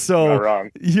 But also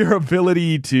your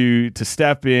ability to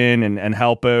step in and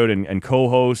help out and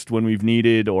co-host when we've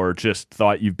needed or just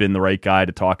thought you've been the right guy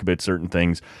to talk about certain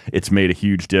things. It's made a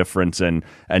huge difference. And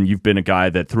you've been a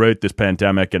guy that throughout this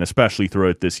pandemic and especially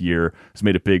throughout this year has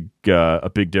made a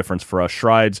big difference for us.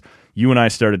 Strides, you and I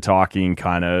started talking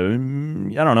kind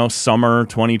of, summer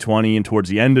 2020, and towards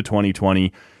the end of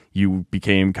 2020, you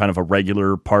became kind of a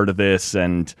regular part of this.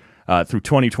 And through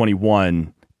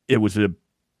 2021, it was a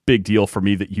big deal for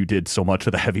me that you did so much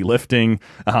of the heavy lifting.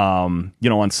 On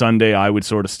Sunday, I would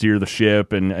sort of steer the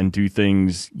ship and do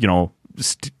things,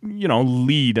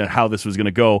 lead at how this was going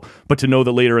to go, but to know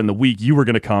that later in the week you were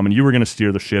going to come and you were going to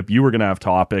steer the ship, you were going to have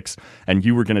topics and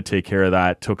you were going to take care of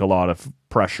that, took a lot of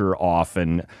pressure off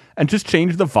and just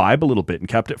changed the vibe a little bit and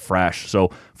kept it fresh.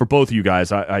 So for both of you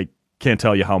guys, I can't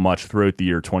tell you how much throughout the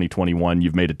year 2021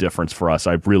 you've made a difference for us.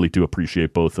 I really do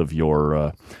appreciate both of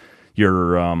your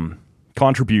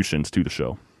contributions to the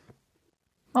show.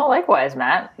 Well, likewise,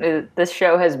 Matt. This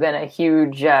show has been a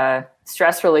huge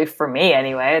stress relief for me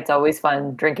anyway. It's always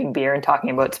fun drinking beer and talking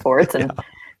about sports and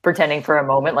pretending for a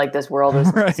moment like this world is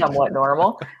somewhat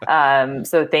normal.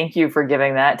 So thank you for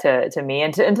giving that to me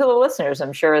and to the listeners.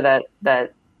 I'm sure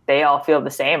that they all feel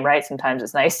the same, right? Sometimes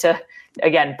it's nice to,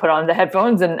 again, put on the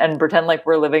headphones and pretend like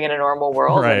we're living in a normal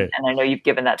world. Right. And I know you've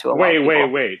given that to a lot of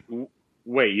people.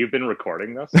 Wait, you've been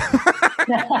recording this?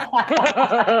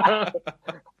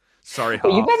 Sorry,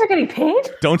 Hoff. You guys are getting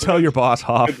paid? Don't tell your boss,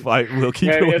 Hoff. We'll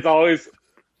keep it.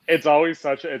 It's always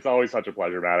such a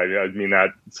pleasure, Matt. I mean that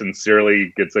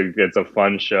sincerely. It's a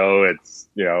fun show. It's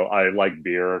I like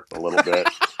beer a little bit.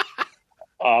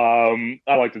 I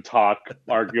like to talk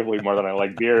arguably more than I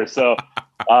like beer. So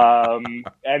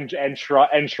and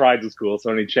Strides is cool.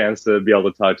 So any chance to be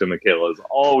able to talk to Michaela is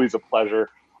always a pleasure.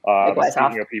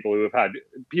 Speaking of people who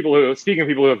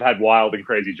have had wild and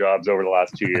crazy jobs over the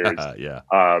last 2 years,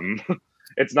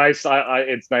 it's nice.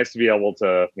 It's nice to be able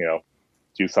to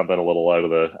do something a little out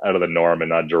of the norm and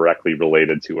not directly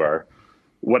related to our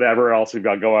whatever else we've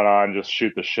got going on. Just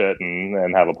shoot the shit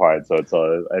and have a pint. So it's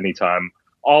anytime,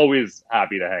 always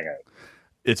happy to hang out.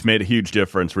 It's made a huge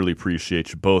difference. Really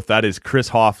appreciate you both. That is Chris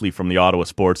Hoffley from the Ottawa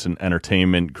Sports and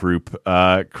Entertainment Group.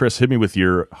 Chris, hit me with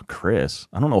your Chris.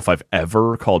 I don't know if I've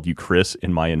ever called you Chris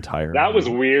in my entire. That was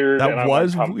weird. That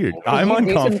was weird. I'm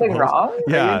uncomfortable. Do something wrong?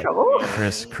 Yeah, Are you in trouble?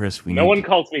 Chris. No one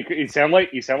calls me. You sound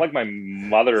like my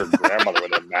mother or grandmother when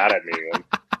they're mad at me.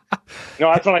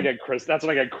 No, that's when I get Chris. That's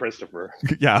when I get Christopher.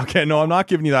 Yeah. Okay. No, I'm not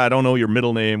giving you that. I don't know your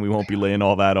middle name. We won't be laying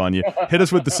all that on you. Hit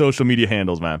us with the social media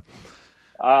handles, man.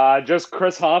 Just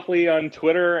Chris Hoffley on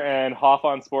Twitter and Hoff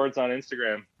on Sports on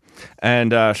Instagram.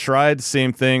 And Shride,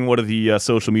 same thing. What are the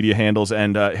social media handles?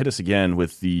 And hit us again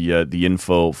with the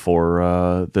info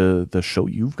for the show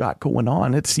you've got going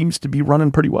on. It seems to be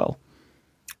running pretty well.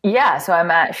 Yeah, so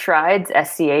I'm at Schreids,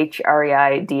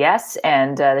 SCHREIDS,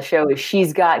 and the show is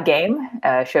She's Got Game,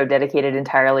 a show dedicated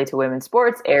entirely to women's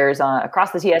sports, airs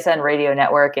across the TSN radio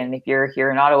network, and if you're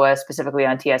here in Ottawa, specifically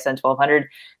on TSN 1200,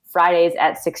 Fridays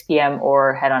at 6 p.m.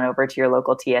 or head on over to your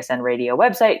local TSN radio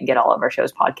website and get all of our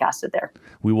shows podcasted there.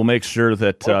 We will make sure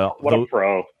that... what a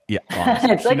pro. Yeah,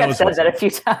 it's like I've said that a few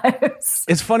times.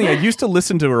 It's funny. I used to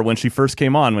listen to her when she first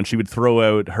came on, when she would throw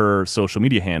out her social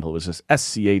media handle. It was just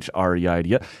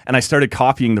SCHREID, and I started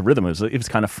copying the rhythm. It was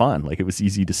kind of fun. Like, it was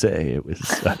easy to say. It was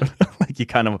like you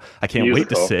kind of. I can't wait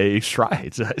to say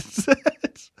Strides.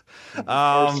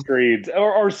 Or Screeds.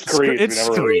 Or Screeds. It's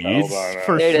Screeds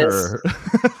for sure.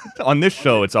 on this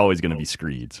show, it's always going to be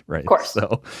screeds, right? Of course.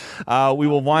 So we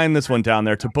will wind this one down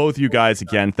there. To both you guys,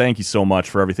 again, thank you so much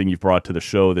for everything you've brought to the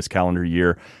show this calendar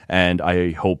year, and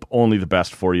I hope only the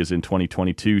best for you in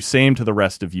 2022. Same to the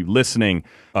rest of you listening.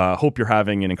 Hope you're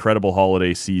having an incredible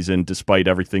holiday season, despite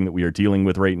everything that we are dealing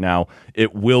with right now.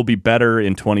 It will be better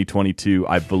in 2022.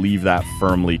 I believe that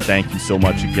firmly. Thank you so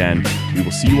much again. We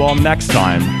will see you all next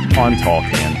time on Tall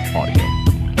Can Audio.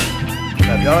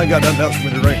 Now, if y'all ain't got nothing else for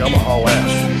me to drink, I'm gonna haul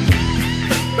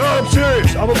ass. No, I'm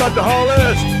serious. I'm about to haul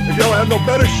ass if y'all have no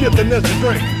better shit than this to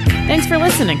drink. Thanks for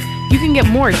listening. You can get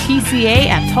more TCA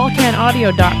at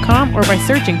tallcanaudio.com or by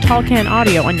searching Tall Can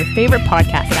Audio on your favorite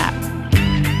podcast app.